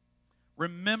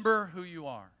 remember who you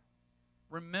are.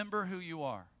 Remember who you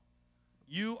are.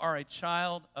 You are a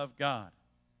child of God.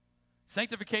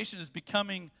 Sanctification is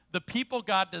becoming the people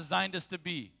God designed us to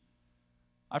be.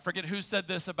 I forget who said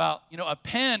this about, a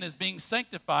pen is being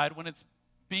sanctified when it's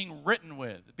being written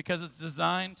with because it's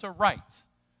designed to write.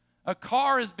 A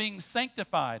car is being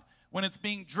sanctified when it's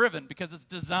being driven because it's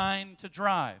designed to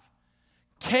drive.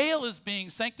 Kale is being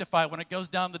sanctified when it goes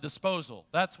down the disposal.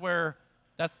 That's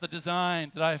the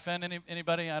design. Did I offend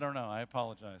anybody? I don't know. I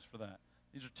apologize for that.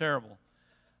 These are terrible.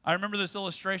 I remember this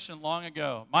illustration long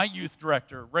ago. My youth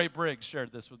director, Ray Briggs,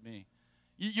 shared this with me.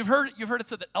 You've heard it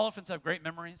said that elephants have great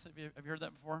memories. Have you heard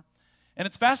that before? And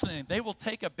it's fascinating. They will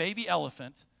take a baby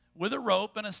elephant with a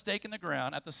rope and a stake in the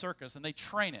ground at the circus, and they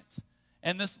train it.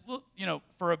 And this,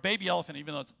 for a baby elephant,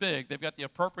 even though it's big, they've got the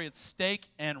appropriate stake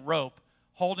and rope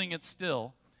holding it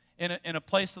still in a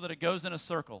place so that it goes in a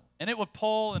circle. And it would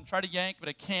pull and try to yank, but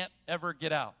it can't ever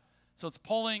get out. So it's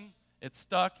pulling, it's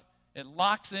stuck, it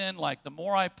locks in, like the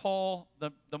more I pull,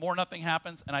 the more nothing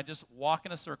happens, and I just walk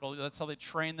in a circle. That's how they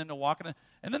train them to walk in a,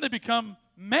 and then they become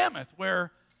mammoth,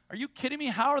 where, are you kidding me?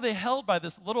 How are they held by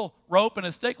this little rope and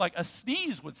a stake? Like a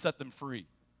sneeze would set them free.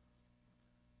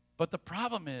 But the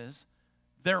problem is,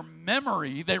 their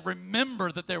memory, they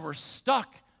remember that they were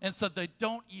stuck, and so they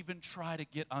don't even try to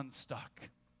get unstuck.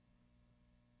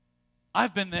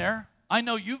 I've been there. I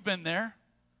know you've been there.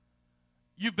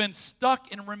 You've been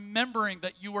stuck in remembering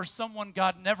that you were someone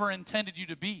God never intended you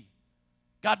to be.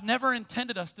 God never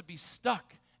intended us to be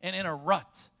stuck and in a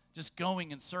rut, just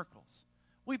going in circles.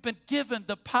 We've been given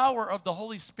the power of the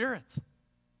Holy Spirit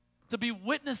to be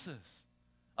witnesses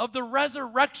of the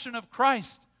resurrection of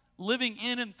Christ living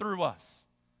in and through us,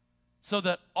 so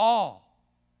that all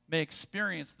may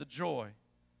experience the joy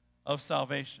of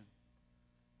salvation.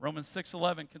 Romans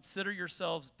 6:11, consider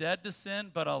yourselves dead to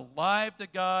sin, but alive to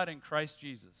God in Christ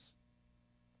Jesus.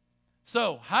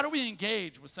 So, how do we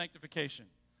engage with sanctification?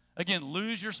 Again,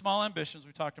 lose your small ambitions,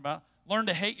 we talked about. Learn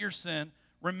to hate your sin.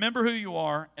 Remember who you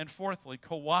are. And fourthly,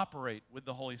 cooperate with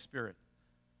the Holy Spirit.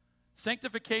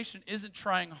 Sanctification isn't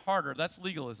trying harder. That's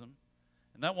legalism,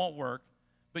 and that won't work.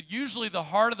 But usually the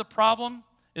heart of the problem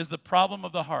is the problem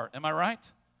of the heart. Am I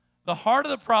right? The heart of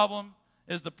the problem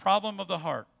is the problem of the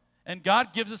heart. And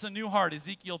God gives us a new heart.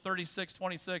 Ezekiel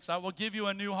 36:26. I will give you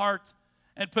a new heart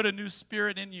and put a new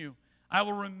spirit in you. I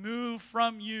will remove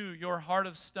from you your heart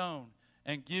of stone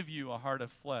and give you a heart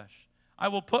of flesh. I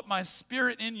will put my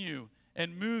spirit in you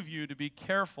and move you to be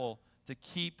careful to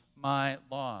keep my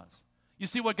laws. You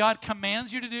see what God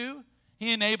commands you to do,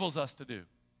 He enables us to do.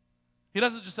 He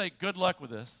doesn't just say, good luck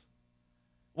with this.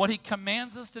 What He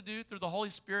commands us to do through the Holy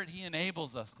Spirit, He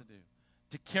enables us to do,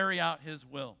 to carry out His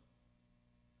will.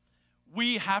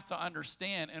 We have to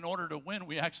understand, in order to win,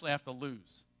 we actually have to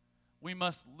lose. We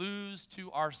must lose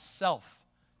to ourself,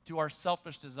 to our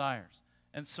selfish desires,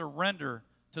 and surrender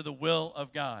to the will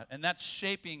of God. And that's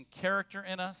shaping character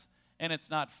in us, and it's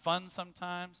not fun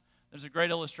sometimes. There's a great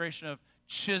illustration of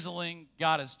chiseling.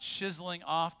 God is chiseling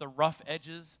off the rough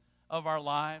edges of our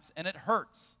lives, and it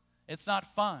hurts. It's not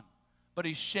fun, but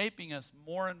He's shaping us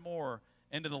more and more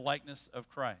into the likeness of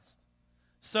Christ.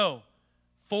 So,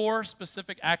 4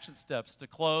 specific action steps to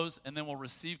close, and then we'll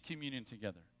receive communion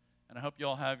together. And I hope you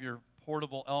all have your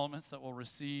portable elements that we'll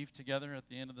receive together at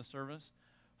the end of the service.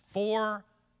 4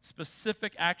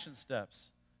 specific action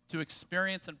steps to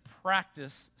experience and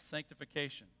practice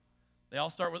sanctification. They all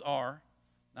start with R,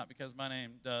 not because my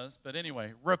name does, but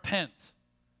anyway, repent.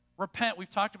 Repent, we've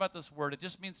talked about this word. It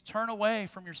just means turn away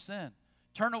from your sin.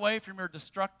 Turn away from your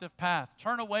destructive path.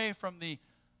 Turn away from the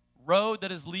road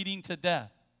that is leading to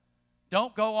death.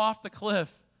 Don't go off the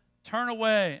cliff. Turn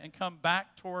away and come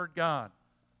back toward God.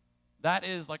 That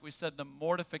is, like we said, the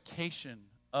mortification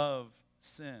of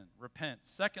sin. Repent.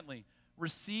 Secondly,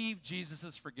 receive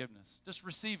Jesus' forgiveness. Just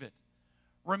receive it.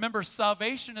 Remember,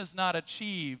 salvation is not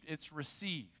achieved, it's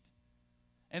received.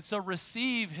 And so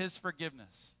receive His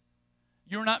forgiveness.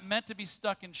 You're not meant to be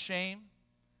stuck in shame.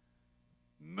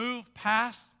 Move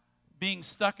past being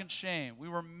stuck in shame. We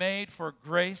were made for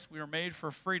grace. We were made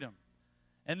for freedom.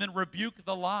 And then rebuke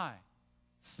the lie.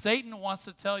 Satan wants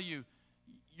to tell you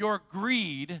your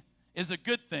greed is a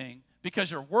good thing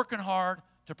because you're working hard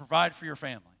to provide for your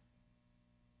family.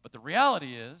 But the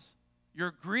reality is,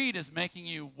 your greed is making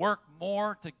you work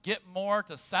more, to get more,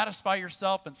 to satisfy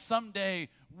yourself, and someday,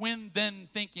 then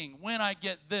thinking, when I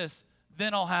get this,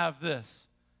 then I'll have this,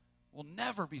 will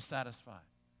never be satisfied.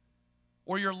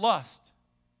 Or your lust,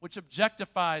 which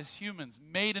objectifies humans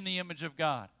made in the image of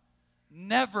God,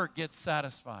 never gets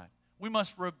satisfied. We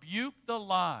must rebuke the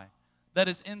lie that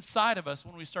is inside of us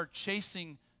when we start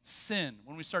chasing sin,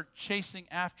 when we start chasing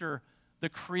after the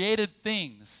created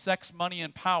things, sex, money,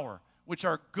 and power, which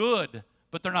are good,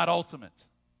 but they're not ultimate.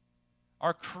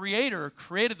 Our Creator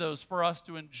created those for us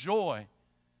to enjoy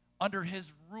under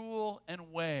His rule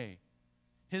and way,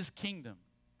 His kingdom.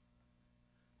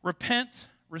 Repent,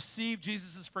 receive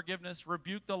Jesus' forgiveness,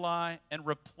 rebuke the lie, and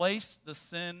replace the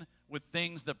sin with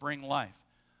things that bring life.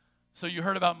 So you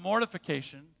heard about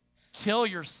mortification, kill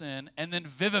your sin, and then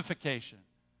vivification.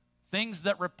 Things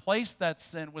that replace that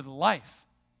sin with life.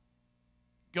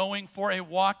 Going for a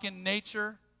walk in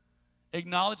nature,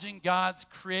 acknowledging God's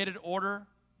created order,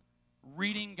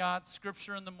 reading God's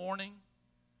scripture in the morning.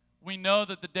 We know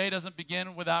that the day doesn't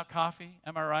begin without coffee.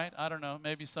 Am I right? I don't know.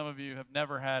 Maybe some of you have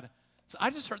never had. So I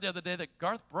just heard the other day that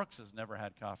Garth Brooks has never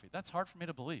had coffee. That's hard for me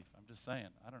to believe. I'm just saying.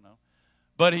 I don't know.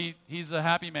 But he's a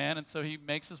happy man, and so he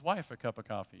makes his wife a cup of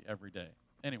coffee every day.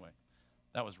 Anyway,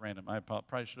 that was random. I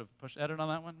probably should have pushed edit on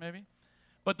that one, maybe.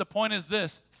 But the point is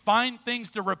this. Find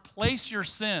things to replace your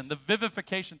sin, the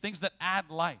vivification, things that add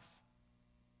life.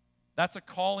 That's a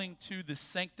calling to the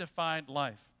sanctified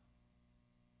life.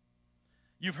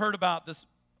 You've heard about this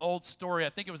old story. I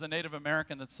think it was a Native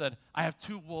American that said, I have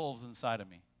 2 wolves inside of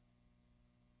me.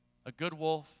 A good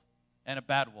wolf and a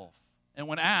bad wolf. And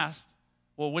when asked,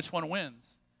 well, which one wins?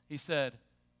 He said,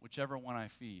 whichever one I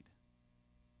feed.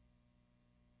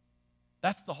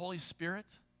 That's the Holy Spirit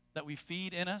that we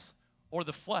feed in us, or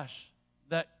the flesh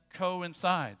that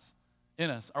coincides in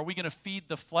us. Are we going to feed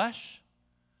the flesh,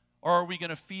 or are we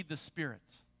going to feed the Spirit?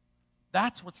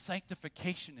 That's what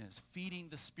sanctification is, feeding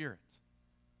the Spirit.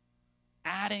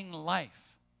 Adding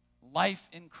life, life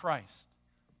in Christ.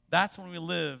 That's when we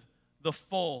live the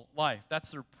full life. That's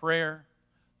through prayer,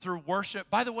 through worship.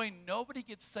 By the way, nobody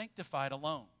gets sanctified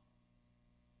alone.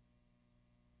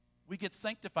 We get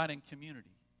sanctified in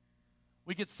community.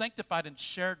 We get sanctified in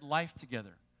shared life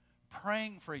together,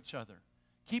 praying for each other,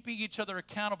 keeping each other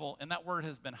accountable, and that word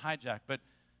has been hijacked, but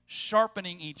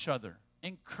sharpening each other,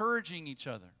 encouraging each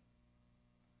other.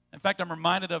 In fact, I'm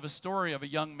reminded of a story of a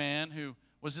young man who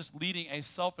was just leading a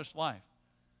selfish life.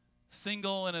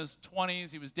 single in his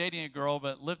 20s. He was dating a girl,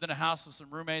 but lived in a house with some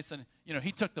roommates. And,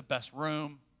 he took the best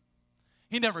room.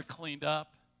 He never cleaned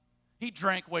up. He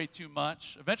drank way too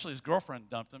much. Eventually, his girlfriend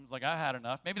dumped him. He's like, I had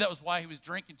enough. Maybe that was why he was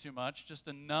drinking too much, just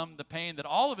to numb the pain that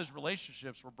all of his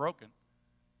relationships were broken.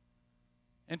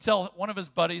 Until one of his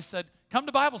buddies said, come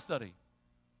to Bible study.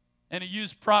 And he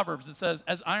used Proverbs. It says,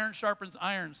 as iron sharpens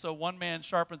iron, so one man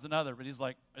sharpens another. But he's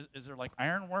like, is there like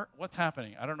iron work? What's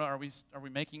happening? I don't know. Are we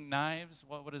making knives?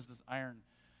 What is this iron?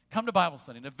 Come to Bible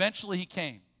study. And eventually he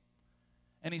came.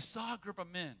 And he saw a group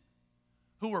of men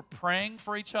who were praying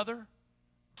for each other,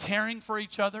 caring for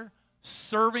each other,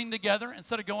 serving together.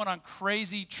 Instead of going on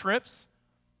crazy trips,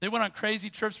 they went on crazy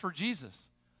trips for Jesus.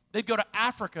 They'd go to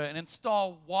Africa and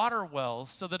install water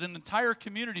wells so that an entire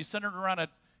community centered around a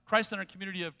Christ-centered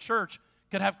community of church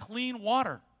could have clean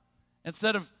water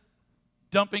instead of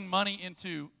dumping money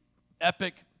into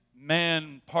epic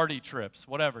man party trips,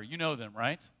 whatever. You know them,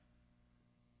 right?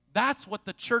 That's what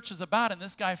the church is about. And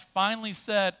this guy finally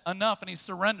said enough, and he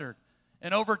surrendered.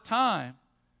 And over time,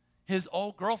 his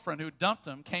old girlfriend who dumped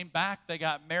him came back. They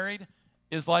got married.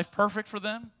 Is life perfect for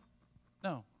them?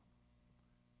 No.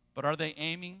 But are they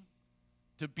aiming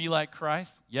to be like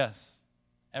Christ? Yes,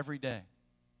 every day.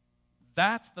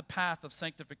 That's the path of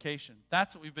sanctification.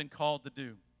 That's what we've been called to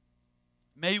do.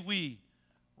 May we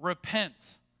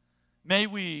repent. May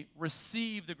we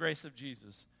receive the grace of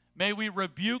Jesus. May we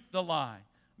rebuke the lie.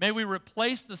 May we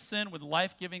replace the sin with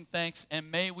life-giving thanks, and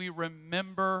may we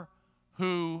remember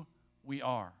who we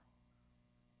are.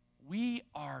 We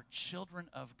are children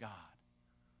of God,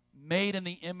 made in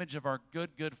the image of our good,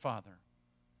 good Father,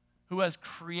 who has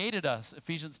created us,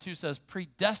 Ephesians 2 says,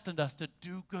 predestined us to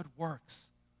do good works.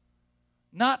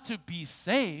 Not to be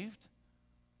saved,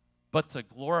 but to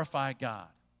glorify God.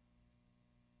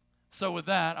 So with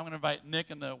that, I'm going to invite Nick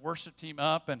and the worship team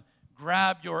up and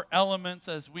grab your elements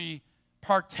as we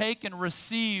partake and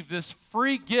receive this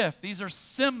free gift. These are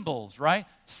symbols, right?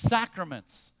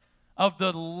 Sacraments of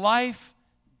the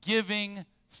life-giving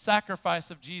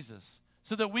sacrifice of Jesus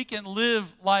so that we can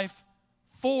live life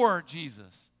for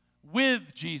Jesus,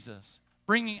 with Jesus,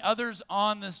 bringing others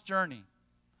on this journey.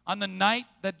 On the night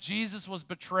that Jesus was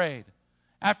betrayed,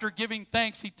 after giving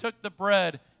thanks, he took the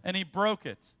bread and he broke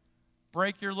it.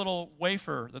 Break your little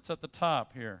wafer that's at the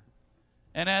top here.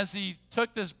 And as he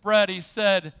took this bread, he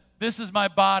said, this is my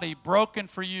body broken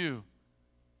for you.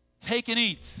 Take and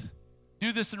eat.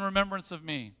 Do this in remembrance of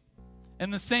me.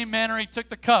 In the same manner, he took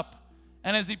the cup,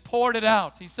 and as he poured it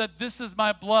out, he said, this is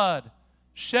my blood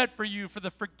shed for you for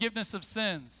the forgiveness of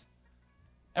sins.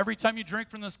 Every time you drink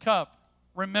from this cup,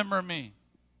 remember me.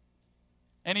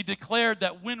 And he declared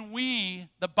that when we,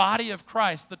 the body of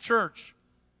Christ, the church,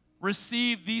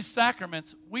 receive these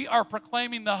sacraments, we are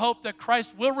proclaiming the hope that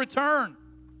Christ will return.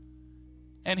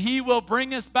 And he will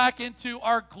bring us back into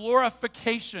our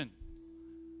glorification.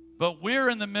 But we're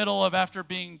in the middle of, after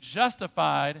being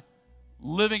justified,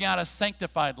 living out a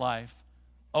sanctified life,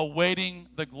 awaiting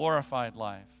the glorified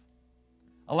life.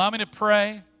 Allow me to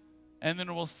pray, and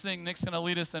then we'll sing. Nick's going to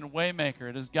lead us in Waymaker.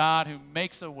 It is God who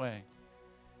makes a way.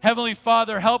 Heavenly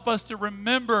Father, help us to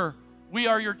remember we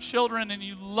are your children and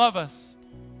you love us.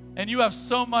 And you have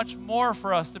so much more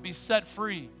for us to be set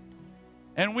free.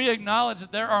 And we acknowledge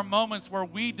that there are moments where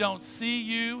we don't see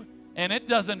you and it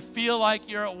doesn't feel like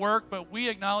you're at work, but we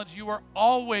acknowledge you are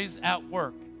always at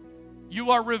work. You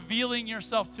are revealing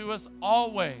yourself to us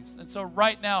always. And so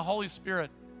right now, Holy Spirit,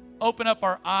 open up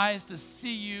our eyes to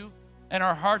see you and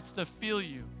our hearts to feel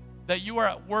you, that you are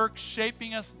at work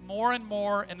shaping us more and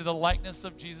more into the likeness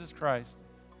of Jesus Christ.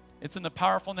 It's in the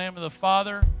powerful name of the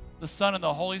Father, the Son, and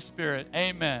the Holy Spirit.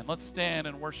 Amen. Let's stand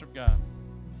and worship God.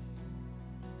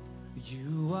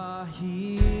 You are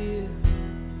here,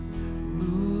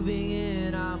 moving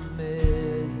in our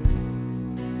midst.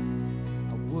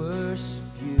 I worship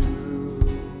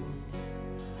you.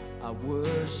 I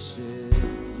worship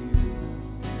you.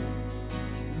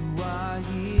 You are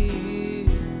here,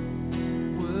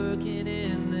 working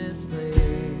in this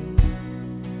place.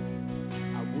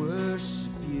 I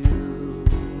worship you.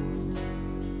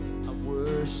 I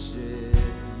worship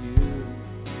you.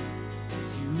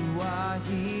 You are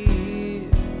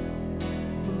here,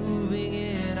 moving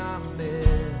in our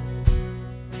midst.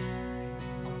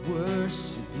 I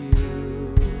worship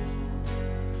you.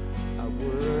 I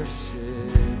worship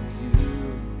you.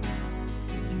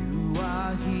 You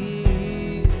are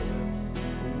here,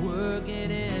 working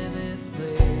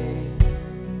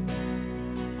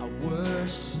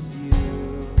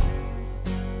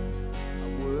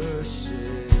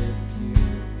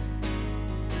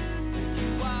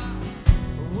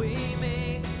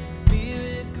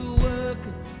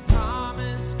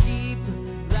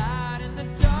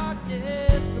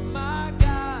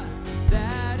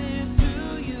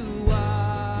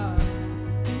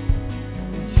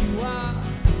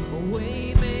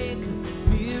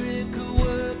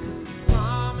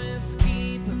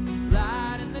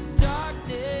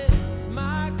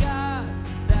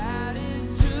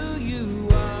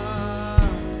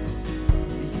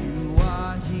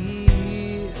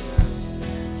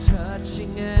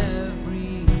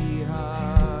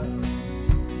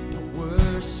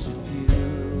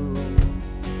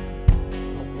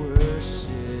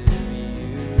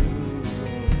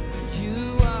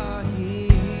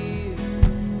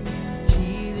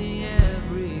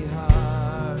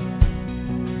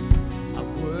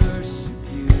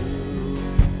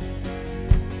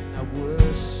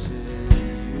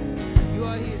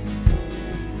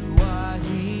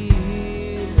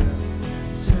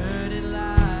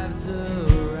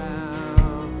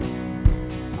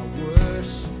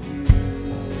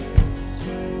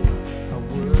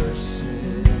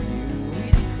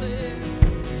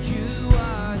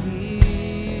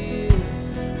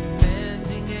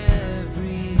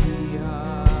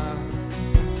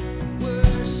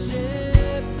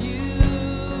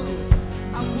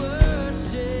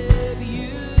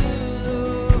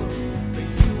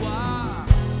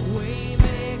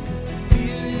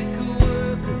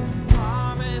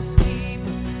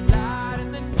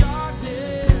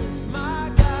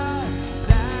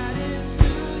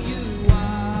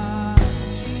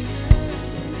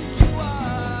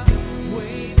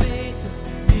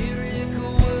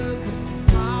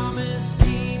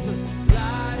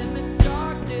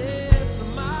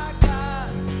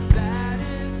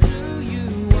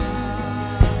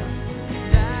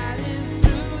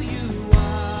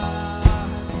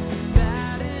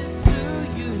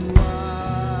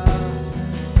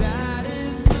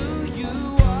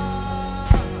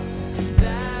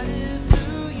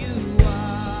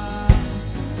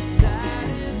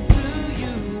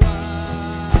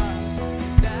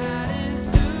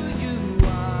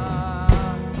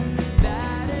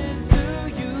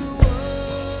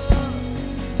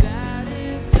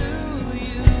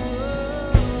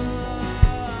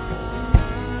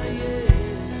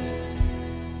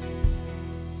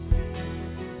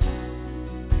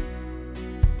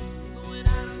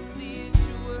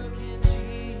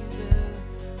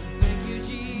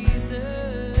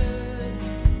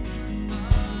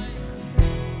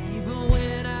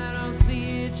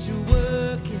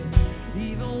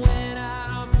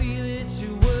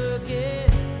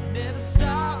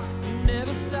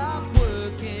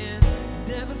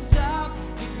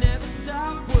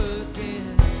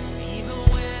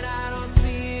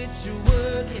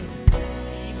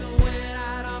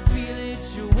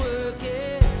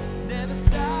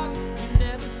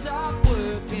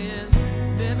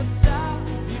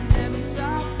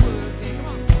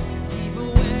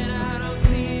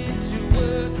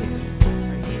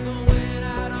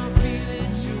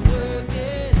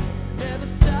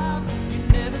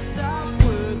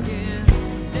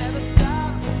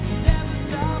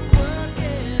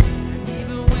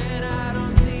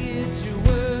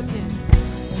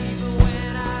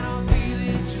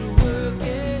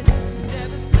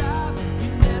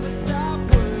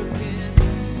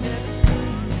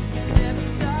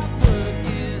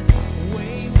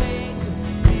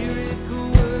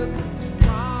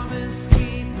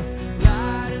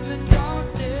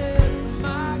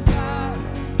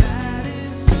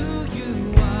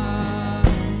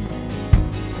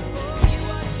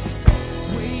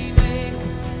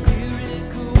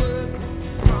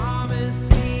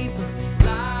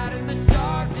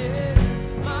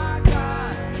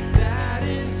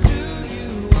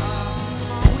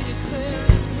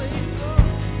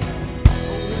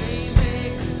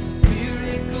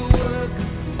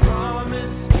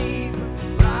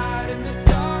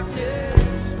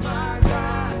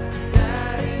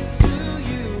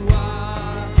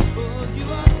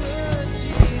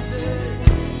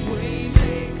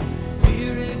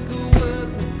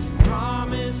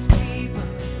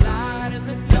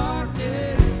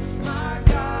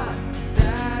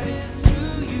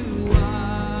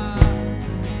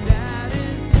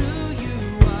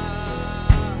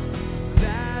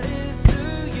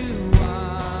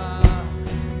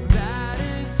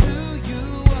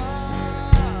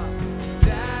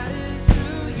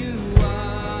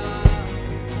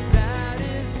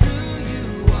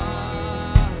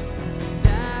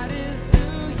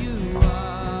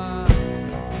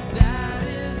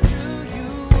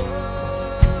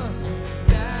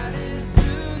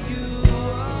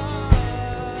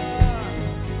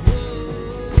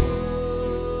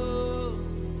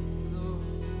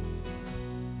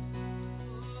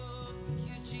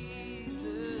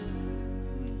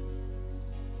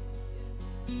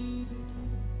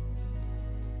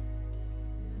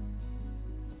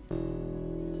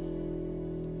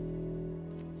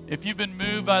If you've been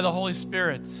moved by the Holy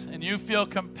Spirit and you feel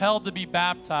compelled to be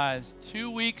baptized 2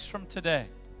 weeks from today,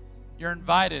 you're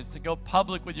invited to go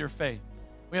public with your faith.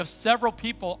 We have several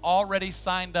people already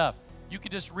signed up. You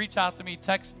could just reach out to me,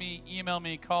 text me, email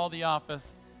me, call the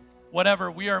office,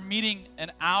 whatever. We are meeting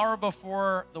an hour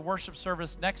before the worship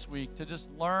service next week to just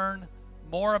learn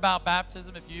more about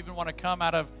baptism. If you even want to come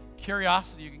out of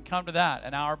curiosity, you can come to that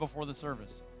an hour before the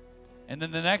service. And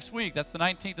then the next week, that's the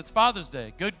 19th, it's Father's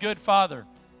Day. Good Father,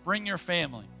 bring your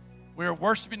family. We are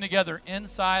worshiping together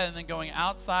inside and then going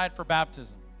outside for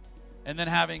baptism. And then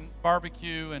having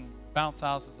barbecue and bounce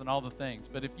houses and all the things.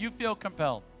 But if you feel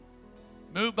compelled,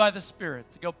 moved by the Spirit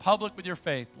to go public with your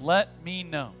faith, let me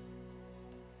know.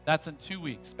 That's in 2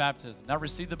 weeks, baptism. Now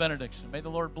receive the benediction. May the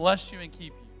Lord bless you and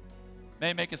keep you. May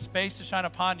he make his face to shine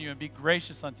upon you and be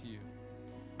gracious unto you.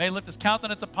 May he lift his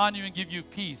countenance upon you and give you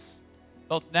peace,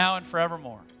 both now and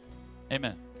forevermore.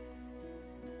 Amen.